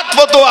বেদাত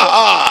ফতোয়া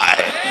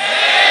হয়।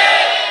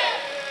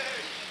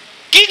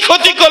 কি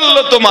ক্ষতি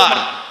করলো তোমার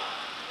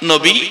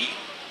নবী?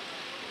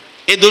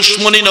 এ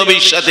দুশ্মনী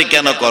নবীর সাথে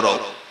কেন করো?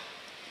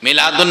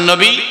 মিলাদুন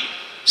নবী,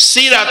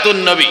 সিরাতুন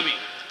নবী,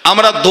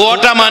 আমরা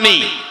দোয়াটা মানি,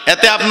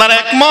 এতে আপনারা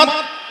একমত?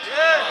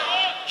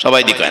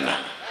 সবাই দিকয় না?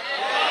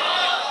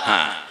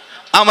 হ্যাঁ,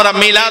 আমরা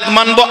মিলাদ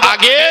মানবো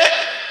আগে,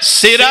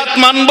 সিরাত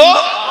মানবো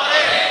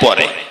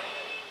পরে।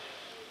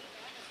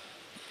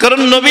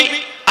 কারণ নবী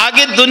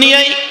আগে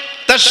দুনিয়ায়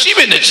তাশরীফ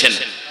এনেছেন,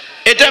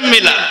 এটা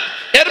মিলাদ।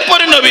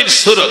 এরপরে নবীর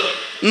সুরত,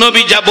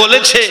 নবী যা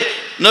বলেছে,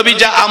 নবী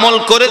যা আমল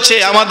করেছে,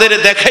 আমাদের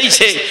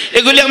দেখাইছে,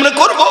 এগুলি আমরা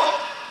করব।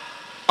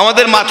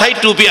 আমাদের মাথায়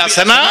টুপি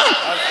আছে না?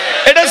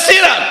 এটা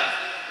সিরাত।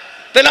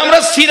 তাহলে আমরা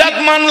সিরাত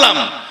মানলাম।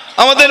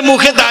 আমাদের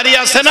মুখে দাড়ি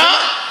আছে না?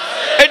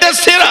 এটা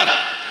সিরাত।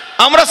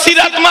 আমরা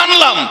সিরাত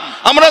মানলাম,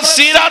 আমরা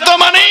সিরাতও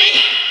মানি,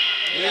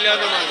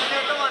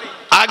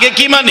 আগে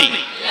কি মানি?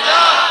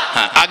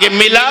 হ্যাঁ, আগে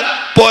মিলাদ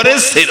পরে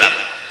সিরাত।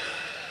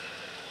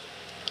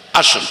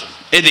 আসুন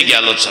এদিকে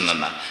আলোচনা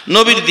না।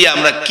 নবীর দিয়ে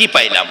আমরা কি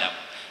পাইলাম?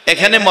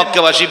 এখানে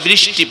মক্কাবাসী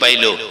বৃষ্টি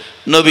পাইল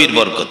নবীর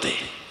বরকতে।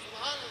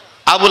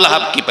 আবু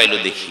লাহাব কি পাইল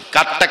দেখি?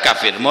 কাট্টা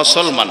কাফের,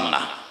 মুসলমান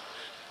না।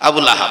 আবু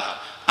লাহাব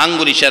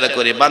আঙ্গুল ইশারা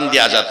করে বান্দি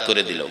আজাদ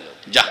করে দিল।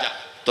 যা,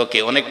 তোকে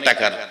অনেক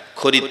টাকার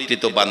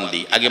খরিদকৃত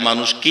বান্দি, আগে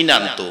মানুষ কিনে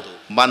আনতো,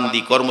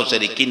 বান্দি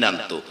কর্মচারী কিনে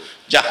আনতো,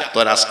 যা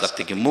তোর আজকাল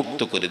থেকে মুক্ত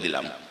করে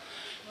দিলাম।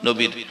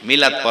 নবীর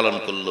মিলাদ পালন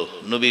করলো,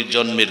 নবীর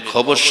জন্মের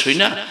খবর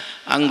শুনা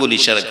আঙ্গুল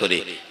ইশারা করে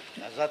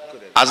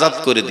আজাদ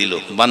করে দিল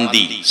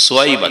বান্দি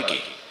সুয়াইবাকে।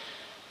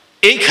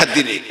 এই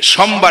খাতিরে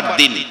সোমবার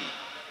দিন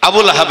আবু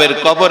লাহাবের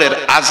কবরের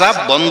আযাব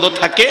বন্ধ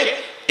থাকে।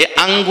 এই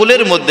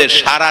আঙ্গুলের মধ্যে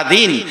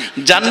সারাদিন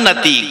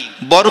জান্নাতি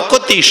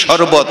বরকতি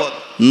শরবত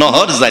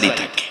নহর জারি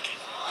থাকে।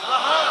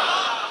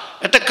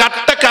 এটা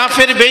কাট্টা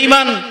কাফের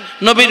বেঈমান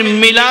নবীর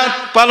মিলাদ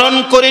পালন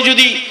করে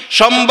যদি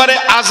সোমবারে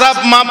আযাব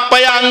মাপ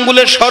পায়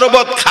আঙ্গুলের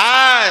শরবত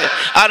খায়,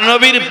 আর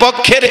নবীর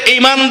পক্ষের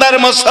ঈমানদার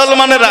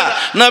মুসলমানেরা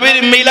নবীর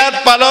মিলাদ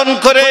পালন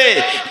করে,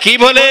 কি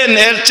বলেন,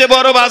 এর চেয়ে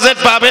বড় বাজেট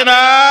পাবে না?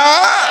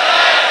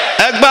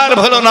 একবার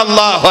বলুন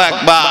আল্লাহু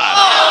আকবার।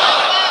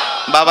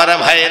 বাবারা,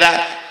 ভাইয়েরা,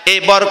 এই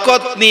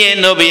বরকত নিয়ে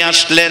নবী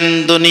আসলেন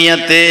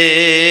দুনিয়াতে।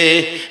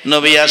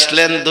 নবী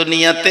আসলেন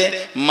দুনিয়াতে।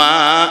 মা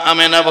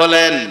আমেনা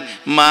বলেন,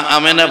 মা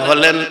আমেনা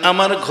বলেন,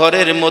 আমার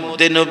ঘরের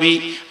মধ্যে নবী,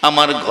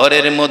 আমার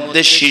ঘরের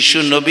মধ্যে শিশু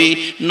নবী,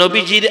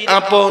 নবীজির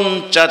আপন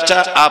চাচা,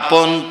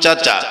 আপন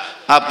চাচা,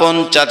 আপন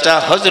চাচা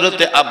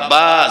হযরতে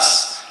আব্বাস।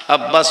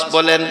 আব্বাস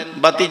বলেন,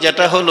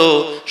 ভাতিজাটা হলো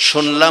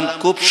শুনলাম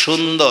খুব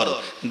সুন্দর,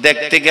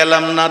 দেখতে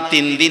গেলাম না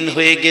 3 দিন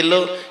হয়ে গেল,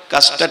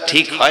 কাজটা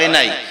ঠিক হয়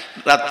নাই।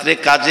 রাত্রে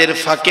কাজের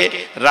ফাঁকে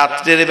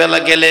রাত্রের বেলা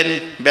গেলেন,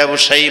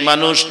 ব্যবসায়ী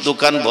মানুষ,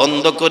 দোকান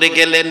বন্ধ করে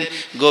গেলেন।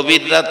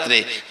 গভীর রাত্রে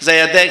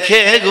যাইয়া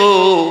দেখে গো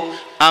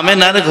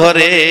আমেনার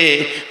ঘরে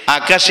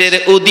আকাশের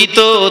উদিত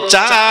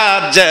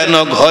চাঁদ যেন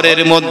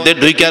ঘরের মধ্যে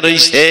ঢুইকা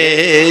রইছে।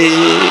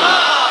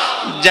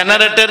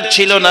 জেনারেটর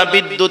ছিল না,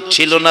 বিদ্যুৎ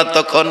ছিল না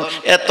তখন,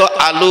 এত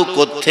আলো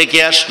কোত্থেকে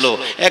আসলো?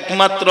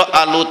 একমাত্র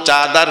আলো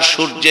চাঁদ আর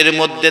সূর্যের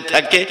মধ্যে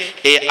থাকে।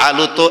 এই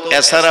আলো তো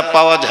এছাড়া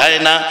পাওয়া যায়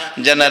না,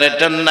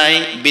 জেনারেটর নাই,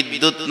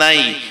 বিদ্যুৎ নাই।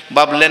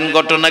 ভাবলেন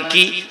ঘটনা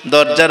কি?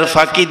 দরজার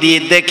ফাঁকি দিয়ে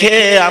দেখে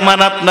আমার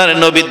আপনার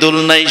নবী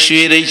দুলনায়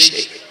শুয়ে রয়েছে।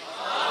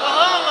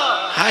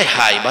 হায়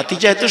হায়,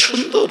 ভাতিজা এত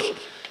সুন্দর,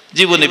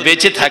 জীবনে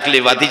বেঁচে থাকলে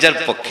ভাতিজার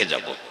পক্ষে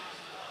যাব।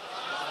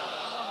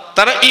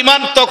 তারা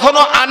ঈমান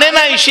তখনও আনে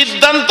নাই,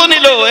 সিদ্ধান্ত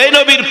নিল এই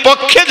নবীর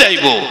পক্ষে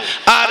যাইব।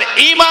 আর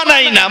ঈমান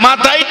আইনা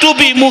মাথায়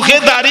টুপি, মুখে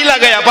দাড়ি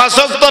লাগায়া 5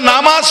 ওয়াক্ত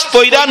নামাজ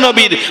পড়া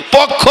নবীর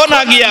পক্ষ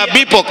না গিয়া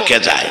বিপক্ষে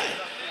যায়।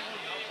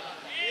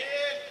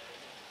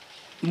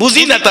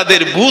 বুঝি না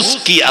তাদের বুঝ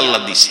কি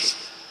আল্লাহ দিছে।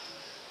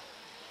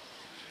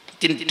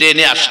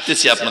 ট্রেনে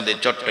আসতেছি আপনাদের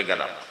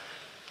চট্টগ্রাম,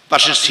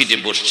 পাশের সিটে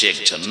বসছে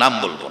একজন, নাম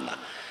বলবো না।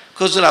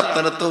 হুজুর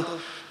আপনারা তো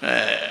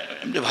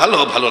ভালো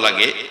ভালো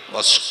লাগে,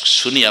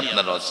 শুনি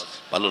আপনার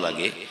ভালো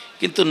লাগে,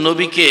 কিন্তু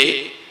নবীকে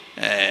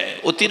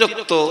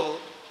অতিরিক্ত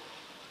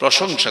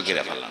প্রশংসা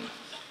করে ফেলাম।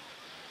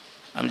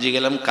 আমি যে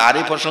গেলাম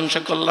কারে প্রশংসা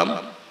করলাম?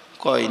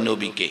 কয়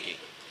নবীকে।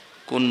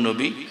 কোন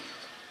নবী?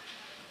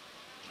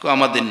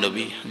 আমাদের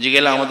নবী। যে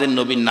গেলাম আমাদের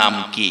নবীর নাম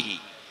কি?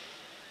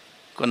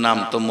 নাম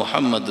তো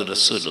মুহাম্মদুর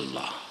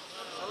রাসূলুল্লাহ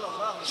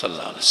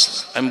সাল্লাল্লাহু আলাইহি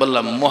ওয়াসাল্লাম। আমি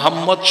বললাম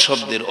মুহাম্মদ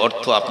শব্দের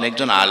অর্থ, আপনি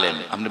একজন আলেম,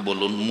 আপনি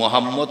বলুন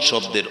মুহাম্মদ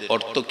শব্দের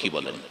অর্থ কি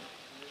বলেন?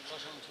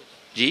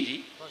 জি,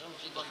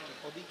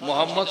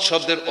 মুহাম্মদ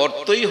শব্দের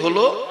অর্থই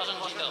হলো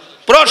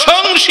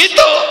প্রশংসিত।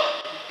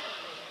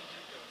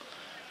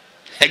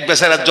 এক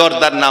বেচারা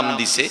জর্দার নাম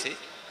দিছে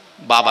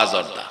বাবা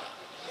জর্দা।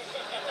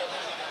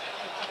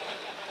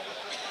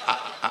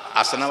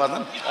 আছে না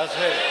বাদান?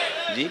 আছে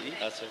জি,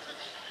 আছে।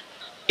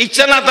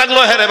 ইচ্ছা না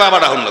থাকলেও হ্যাঁ রে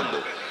বাবাটা হন লাগবে।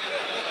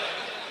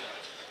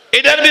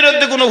 এটার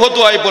বিরুদ্ধে কোনো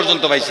ফতোয়া এই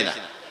পর্যন্ত পাইছি না।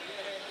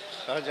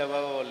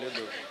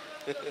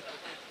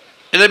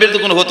 এটার বিরুদ্ধে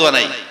কোনো ফতোয়া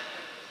নাই,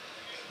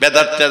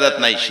 বেদাত তেদাত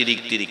নাই, শিরিক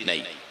টিরিক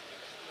নাই।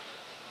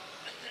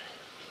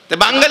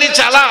 বাঙালি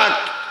চালাক,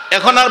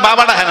 এখন আর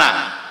বাবাটা হ্যাঁ না।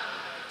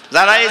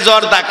 যারা এই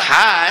জর্দা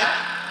খায়,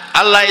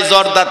 আল্লাহ এই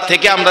জর্দার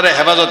থেকে আমরা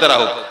হেফাজতে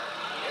রাখুক।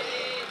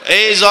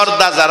 এই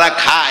জর্দা যারা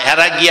খায়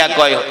এরা গিয়া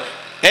কয়,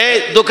 এই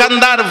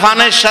দোকানদার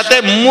ফানের সাথে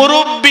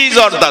মুরব্বি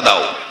জর্দা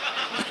দাও।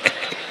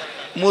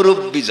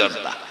 মুরব্বি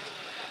জর্দা,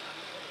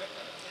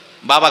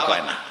 বাবা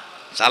কয় না,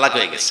 চালাক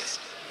হয়ে গেছে।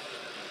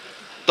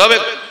 তবে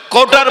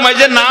কোটার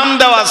মাঝে নাম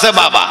দেওয়া আছে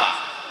বাবা।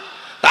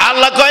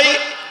 আল্লাহ কয়,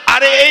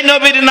 আরে এই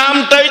নবীর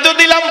নামটাই তো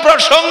দিলাম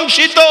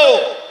প্রশংসিত।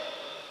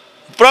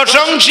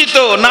 প্রশংসিত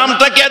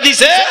নামটা কে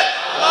দিছে?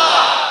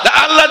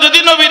 আল্লাহ যদি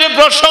নবীর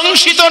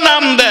প্রশংসিত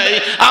নাম দেয়,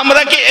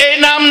 আমরা কি এই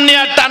নাম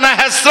নিয়ে টানা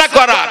হেসরা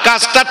করা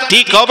কাজটা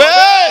ঠিক হবে?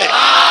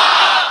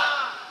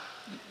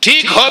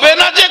 ঠিক হবে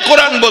না। যে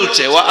কোরআন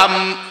বলছে,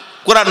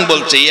 কোরআন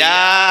বলছে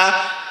ইয়া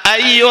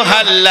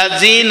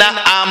আইয়ুহাল্লাযীনা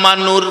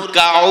আমানুর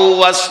কাউ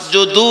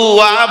ওয়াসজুদু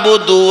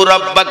ওয়াবুদু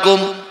রাব্বাকুম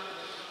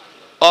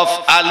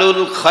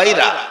আফআলুল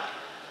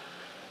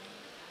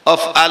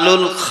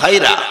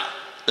খায়রা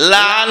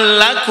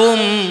লাআল্লাকুম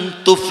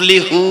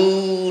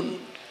তুফলিহুন।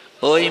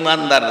 ও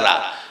ঈমানদাররা,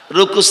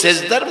 রুকু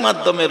সেজদার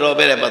মাধ্যমে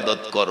রবের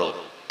ইবাদত করো।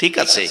 ঠিক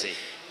আছে,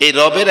 এই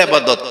রবের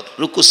ইবাদত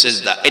রুকু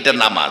সেজদা এটা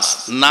নামাজ,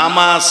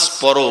 নামাজ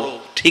পড়ো,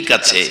 ঠিক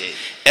আছে।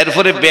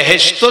 এরপরে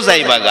বেহেশত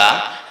যাইবাগা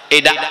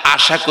এটা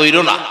আশা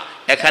কইরো না,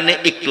 এখানে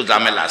একটু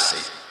ঝামেলা আছে।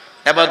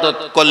 ইবাদত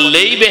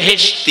করলেই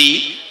বেহেশতি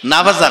না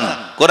বাজান।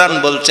 কোরআন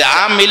বলছে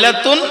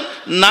আমিলাতুন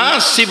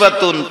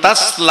নাসিবাতুন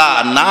তাসলা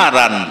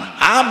নারান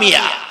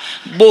আমিয়া।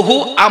 বহু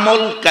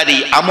আমলকারী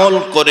আমল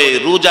করে,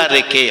 রোজা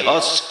রেখে,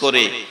 হজ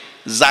করে,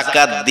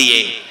 যাকাত দিয়ে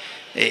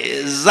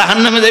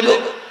জাহান্নামে যাইব।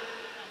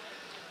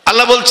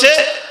 আল্লাহ বলছে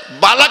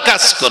বালা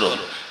কাজ করো।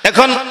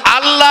 এখন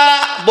আল্লাহ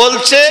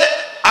বলছে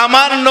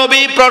আমার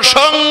নবী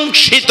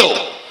প্রশংসিত।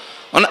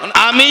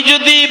 আমি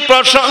যদি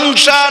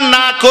প্রশংসা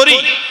না করি,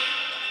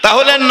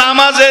 তাহলে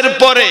নামাজের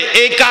পরে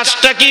এই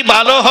কাজটা কি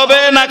ভালো হবে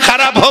না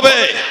খারাপ হবে?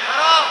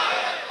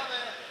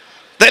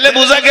 তাহলে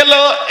বোঝা গেল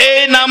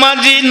এই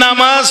নামাজি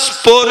নামাজ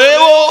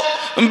পড়েও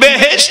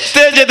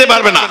বেহেশতে যেতে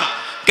পারবে না।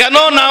 কেন?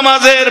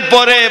 নামাজের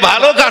পরে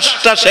ভালো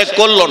কাজটা সে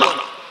করলো না।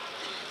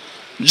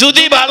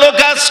 যদি ভালো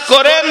কাজ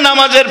করেন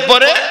নামাজের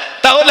পরে,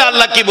 তাহলে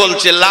আল্লাহ কি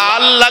বলছে?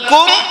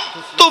 লাআল্লাকুম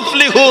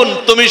তুফলিহুন,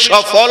 তুমি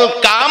সফল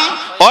কাম,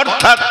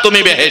 অর্থাৎ তুমি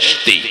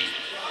বেহেশতি।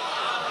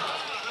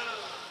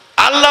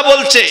 আল্লাহ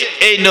বলছে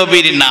এই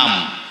নবীর নাম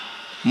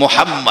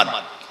মুহাম্মদ,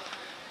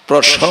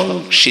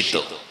 প্রশংসিত।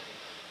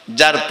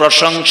 যার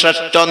প্রশংসা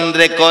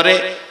চন্দ্রে করে,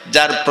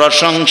 যার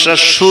প্রশংসা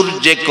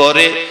সূর্যে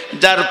করে,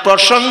 যার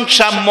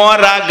প্রশংসা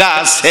মরা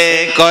গাছে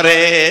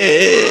করে।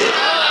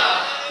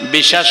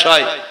 বিশ্বাস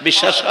হয়?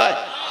 বিশ্বাস হয়?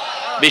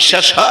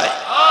 বিশ্বাস হয়?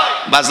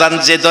 বাজান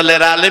যে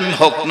দলের আলেম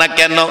হোক না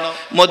কেন,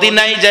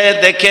 মদিনায় যায়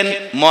দেখেন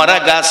মরা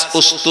গাছ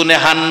উস্তুনে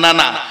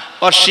হান্নানা,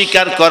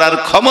 অস্বীকার করার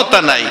ক্ষমতা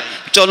নাই।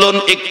 চলুন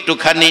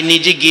একটুখানি,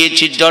 নিজে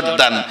গিয়েছি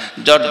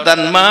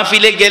জর্দান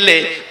মাহফিলে গেলে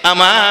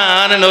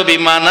আমার নবী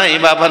মানাই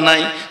বাবা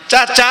নাই।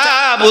 চাচা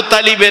আবু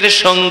তালিবের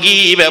সঙ্গী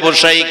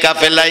ব্যবসায়ী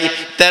কাফেলাই,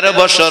 13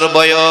 বছর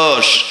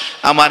বয়স।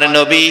 আমার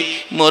নবী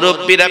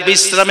মুরব্বীরা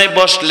বিশ্রামে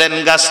বসলেন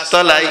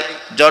গাছতলায়,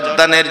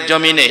 জর্দানের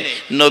জমিনে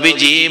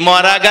নবীজি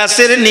মরা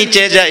গাছের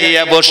নিচে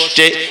যাইয়া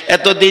বসছে।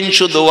 এতদিন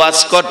শুধু ওয়াজ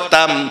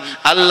করতাম,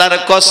 আল্লাহর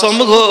কসম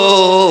গো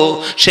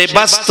সে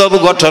বাস্তব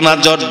ঘটনা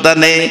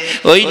জর্দানে।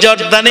 ওই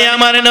জর্দানে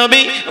আমার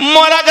নবী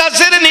মরা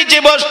গাছের নিচে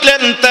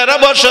বসলেন। 13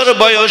 বছর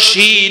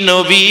বয়সী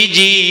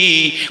নবীজি,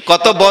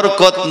 কত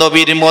বরকত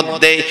নবীর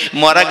মধ্যে।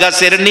 মরা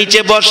গাছের নিচে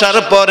বসার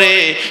পরে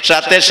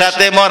সাথে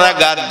সাথে মরা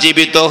গাছ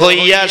জীবিত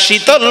হইয়া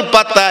শীতল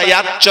পাতায়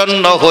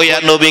আচ্ছন্ন হইয়া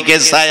নবীকে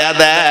ছায়া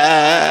দেয়।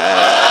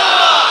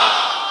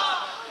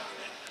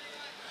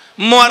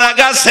 মরা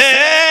গাছে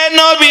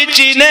নবী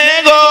চিনে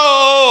গো,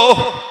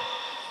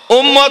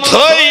 উম্মত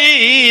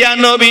হইয়া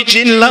নবী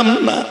চিনলাম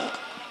না।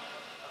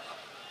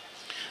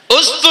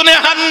 উস্তুনে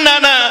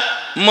হান্নানা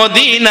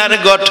মদিনার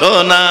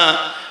ঘটনা,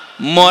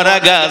 মরা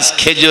গাছ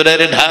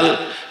খেজুরের ঢাল,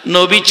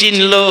 নবী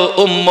চিনল,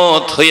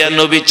 উম্মত হইয়া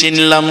নবী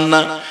চিনলাম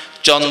না।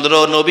 চন্দ্র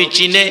নবী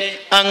চিনে,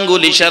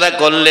 আঙ্গুল ইশারা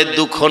করলে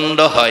দুখণ্ড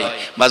হয়।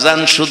 বাজান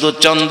শুধু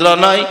চন্দ্র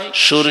নয়,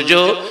 সূর্য।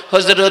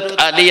 হযরত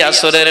আলী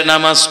আসরের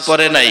নামাজ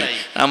পড়ে নাই,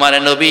 আমার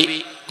নবী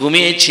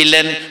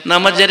ঘুমিয়েছিলেন,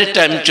 নামাজের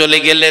টাইম চলে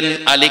গেলেন।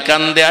 আলী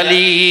কান্দে,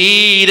 আলী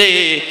রে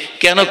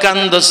কেন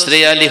কান্দস রে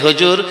আলী?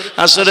 হুজুর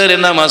আসরের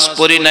নামাজ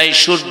পড়ি নাই,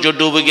 সূর্য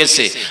ডুবে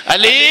গেছে।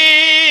 আলী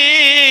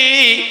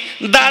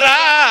দাঁড়া,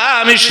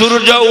 আমি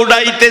সূর্য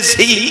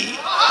উড়াইতেছি।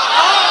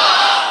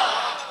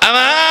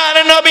 আমার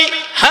নবী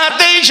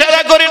হাতে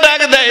ইশারা করে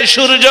ডাক দেয়,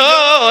 সূর্য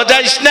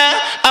যাইস না,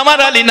 আমার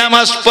আলী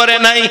নামাজ পড়ে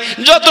নাই,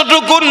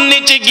 যতটুকু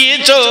নিচে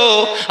গিয়েছো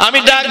আমি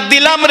ডাক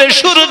দিলাম রে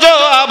সূর্য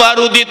আবার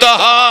উদিত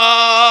হ।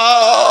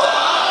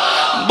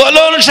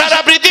 বলুন সারা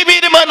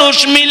পৃথিবীর মানুষ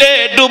মিলে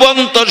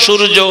ডুবন্ত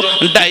সূর্য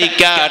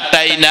ডাইকা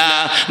টাইনা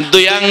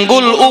 2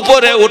 আঙ্গুল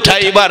উপরে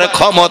উঠাইবার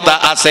ক্ষমতা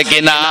আছে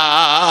কিনা?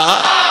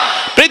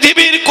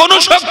 পৃথিবীর কোন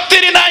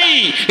শক্তির নাই,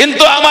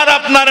 কিন্তু আমার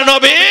আপনার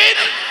নবীর।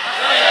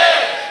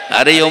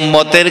 আর এই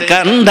উম্মতের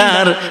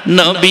কান্ডার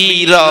নবী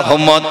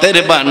রহমতের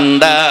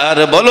ভান্ডার।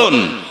 বলুন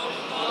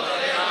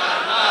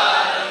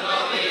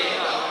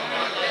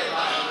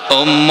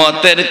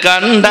উম্মতের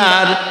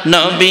কান্ডার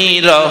নবী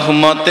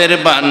রহমতের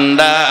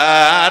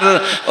ভান্ডার,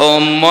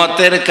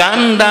 উম্মতের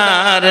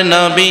কান্ডার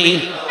নবী।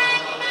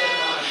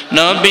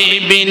 নবী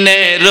বিনে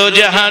রোজ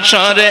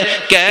হাসরে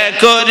কে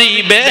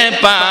করিবে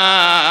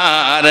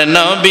পার,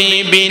 নবী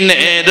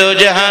বিনে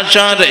রোজ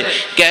হাসরে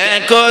কে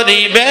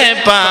করিবে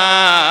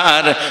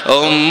পার।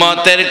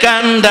 উম্মতের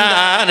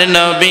কান্ডার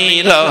নবী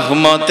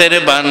রহমতের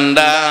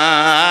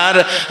ভান্ডার,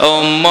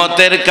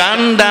 উম্মতের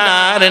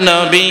কান্ডার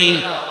নবী।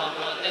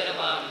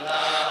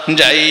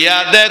 যাইয়া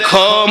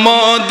দেখো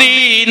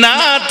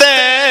মদিনাতে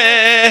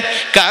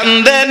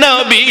কান্দে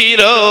নবী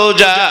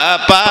রোজা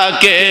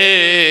পাকে,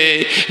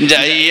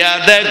 যাইয়া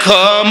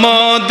দেখো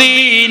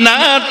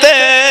মদিনাতে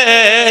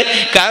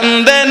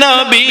কান্দে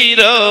নবী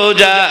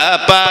রোজা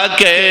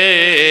পাকে।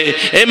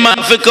 এ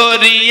মাফ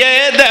করিয়ে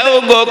দেও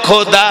গো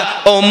খোদা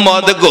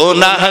উম্মত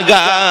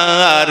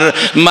গুনাহগার,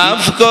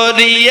 মাফ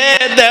করিয়ে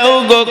দেও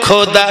গো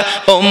খোদা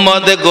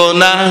উম্মত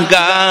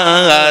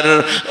গুনাহগার।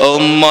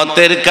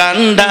 উম্মতের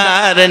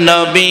কান্ডার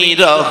নবী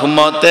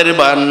রহমতের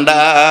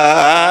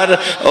ভান্ডার,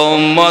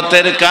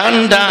 উম্মতের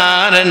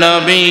কান্ডার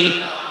নবী।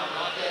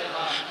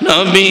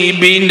 নবী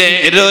বিনে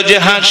রোজ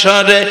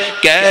হাসরে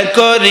কে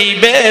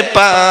করিবে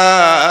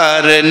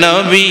পার,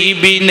 নবী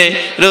বিনে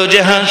রোজ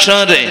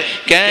হাসরে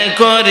কে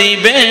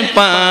করিবে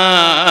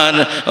পার।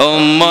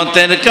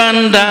 উম্মতের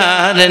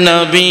কান্ডার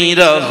নবী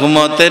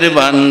রহমতের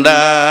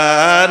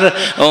ভান্ডার,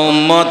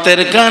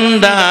 উম্মতের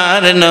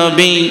কান্ডার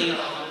নবী।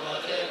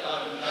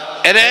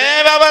 রে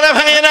বাবারা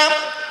ভাইয়েরা,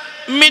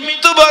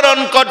 মৃত্যুবরণ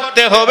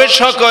করতে হবে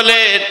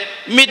সকলের।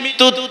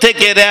 মৃত্যু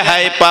থেকে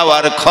রেহাই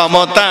পাওয়ার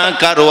ক্ষমতা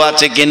কারো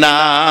আছে কিনা?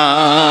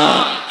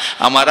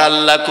 আমার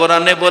আল্লাহ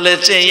কোরআনে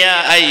বলেছে, ইয়া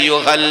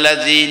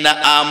আইয়ুহাল্লাযীনা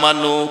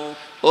আমানু,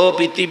 ও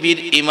পৃথিবীর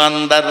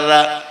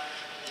ঈমানদাররা,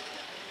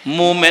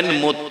 মুমিন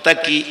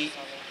মুত্তাকি,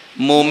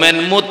 মুমিন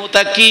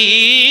মুত্তাকি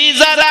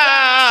যারা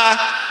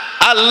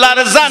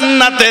আল্লাহর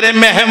জান্নাতের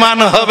মেহমান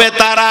হবে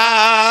তারা।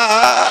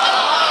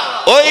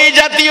 ওই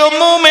জাতীয়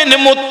মুমিন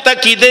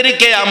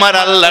মুত্তাকিদেরকে আমার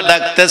আল্লাহ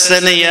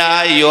ডাকতেছেন, ইয়া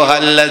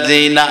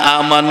আইয়ুহাল্লাযীনা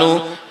আমানু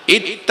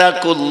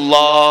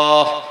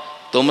ইত্তাকুল্লাহ,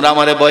 তোমরা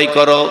আমারে ভয়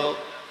করো।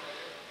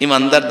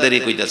 ইমানদারদেরই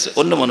কইতাছে,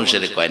 অন্য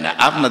মানুষের কয় না,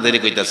 আপনাদেরই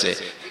কইতাছে,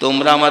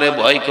 তোমরা আমারে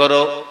ভয়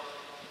করো।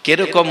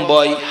 কিরকম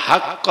ভয়?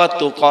 হাক্কা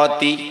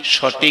তুকাতি,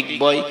 সঠিক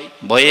ভয়,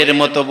 ভয়ের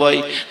মতো ভয়।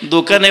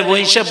 দোকানে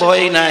বইসা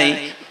ভয় নাই,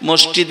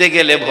 মসজিদে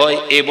গেলে ভয়,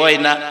 এ ভয়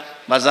না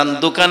বাজান।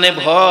 দোকানে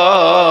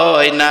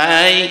ভয়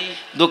নাই,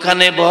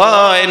 দোকানে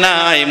ভয়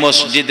নাই,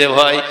 মসজিদে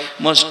ভয়,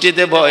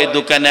 মসজিদে ভয়,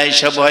 দোকানে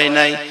আইসা ভয়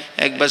নাই।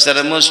 এক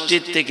বেচারা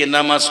মসজিদ থেকে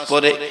নামাজ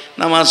পড়ে,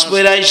 নামাজ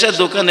পড়ে আইসা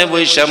দোকানে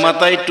বইসা,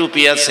 মাথায়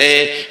টুপি আছে,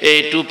 এই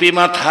টুপি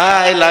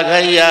মাথায়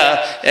লাগাইয়া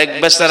এক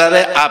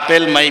বেচারারে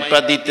আপেল মাইপা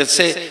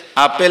দিতেছে,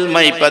 আপেল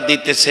মাইপা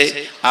দিতেছে,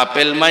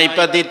 আপেল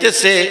মাইপা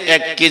দিতেছে।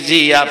 1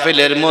 কেজি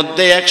আপেলের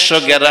মধ্যে 100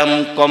 গ্রাম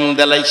কম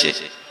দেলাইছে,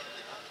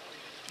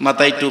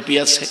 মাথায় টুপি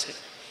আছে।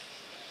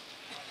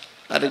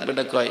 আরেক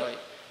বেটা কয়,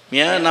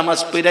 মিয়া নামাজ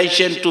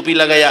পড়াইছেন টুপি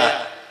লাগাইয়া,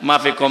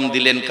 মাফে কম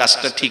দিলেন,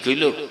 কাজটা ঠিক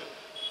হইল?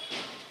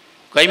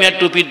 কই মিয়া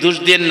টুপির দোষ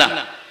দেন না,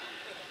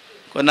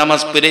 কই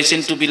নামাজ পড়েছেন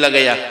টুপি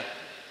লাগাইয়া,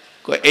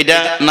 কই এটা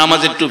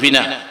নামাজের টুপি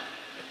না,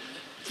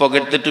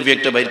 পকেটে টুপি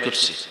একটা বাইর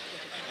করছে,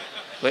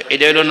 কই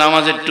এটা হলো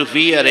নামাজের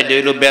টুপি আর এটা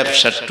হলো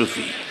ব্যবসার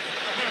টুপি।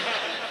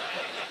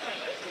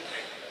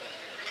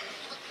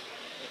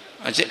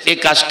 আচ্ছা এই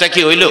কাজটা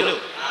কি হইল?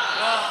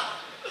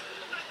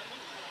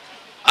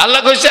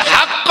 আল্লাহ কইছে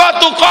হাক্কা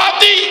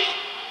তুকাতি,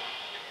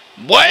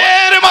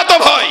 ভয়ের মতো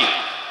ভয়।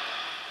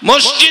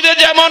 মসজিদে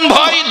যেমন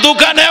ভয়,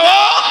 দোকানেও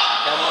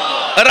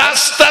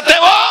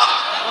রাস্তাতেও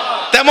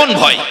তেমন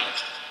ভয়।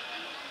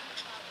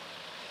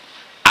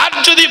 আর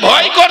যদি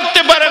ভয়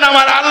করতে পারেন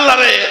আমার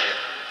আল্লাহরে,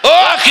 ও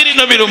আখিরি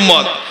নবীর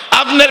উম্মত,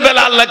 আপনার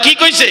বেলা আল্লাহ কি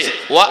কইছে?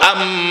 ওয়া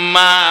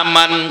আম্মা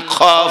মান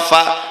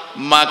খাফা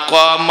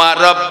মাকামা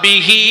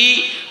রাব্বিহি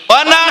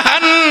ওয়া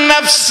নাহান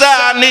নাফসা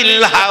আনিল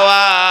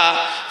হাওয়া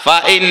ফা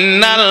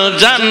ইন্নাল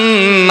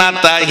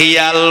জান্নাতা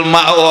হিয়াল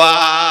মাওয়া।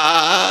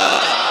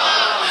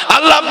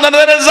 আল্লাহ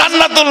আপনাদের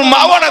জান্নাতুল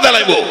মাওয়াটা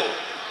দেলাইবো।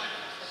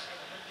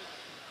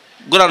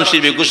 কোরআন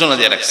শরীফে ঘোষণা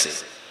দিয়ে রাখছে,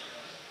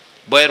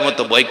 ভয়ের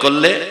মতো ভয়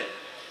করলে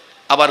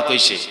আবার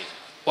কইছে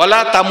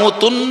ওয়ালা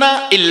তামুতুন্না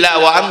ইল্লা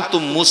ওয়া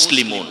আনতুম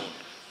মুসলিমুন,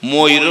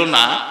 মইরো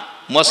না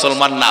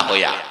মুসলমান না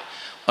হইয়া।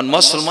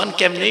 মুসলমান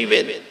কেমনে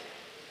হইবেন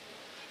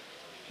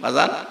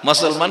বাজান?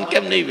 মুসলমান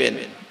কেমনে হইবেন?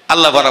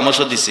 আল্লাহ পরামর্শ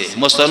দিছে,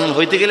 মুসলমান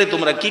হইতে গেলে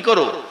তোমরা কি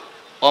করো?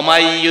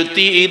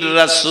 ওমাইয়ুতির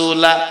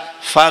রাসূলা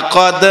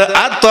ফাকাদ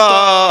আতা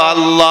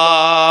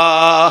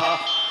আল্লাহ,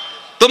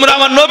 তোমরা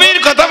আমার নবীর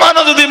কথা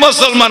মানো যদি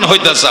মুসলমান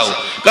হইতে চাও।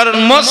 কারণ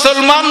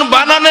মুসলমান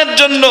বানানোর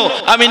জন্য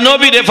আমি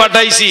নবীরে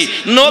পাঠাইছি।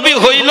 নবী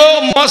হইল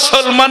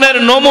মুসলমানের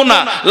নমুনা।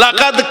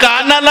 লাকাদ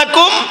কানা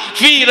লাকুম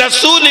ফি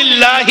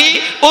রাসূলিল্লাহি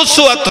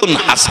উসওয়াতুন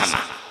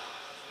হাসানা।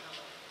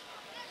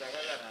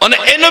 মানে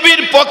এই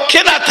নবীর পক্ষে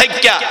না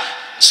থাইকা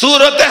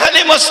সুরতে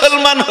হালি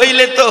মুসলমান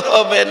হইলে তো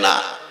হবে না।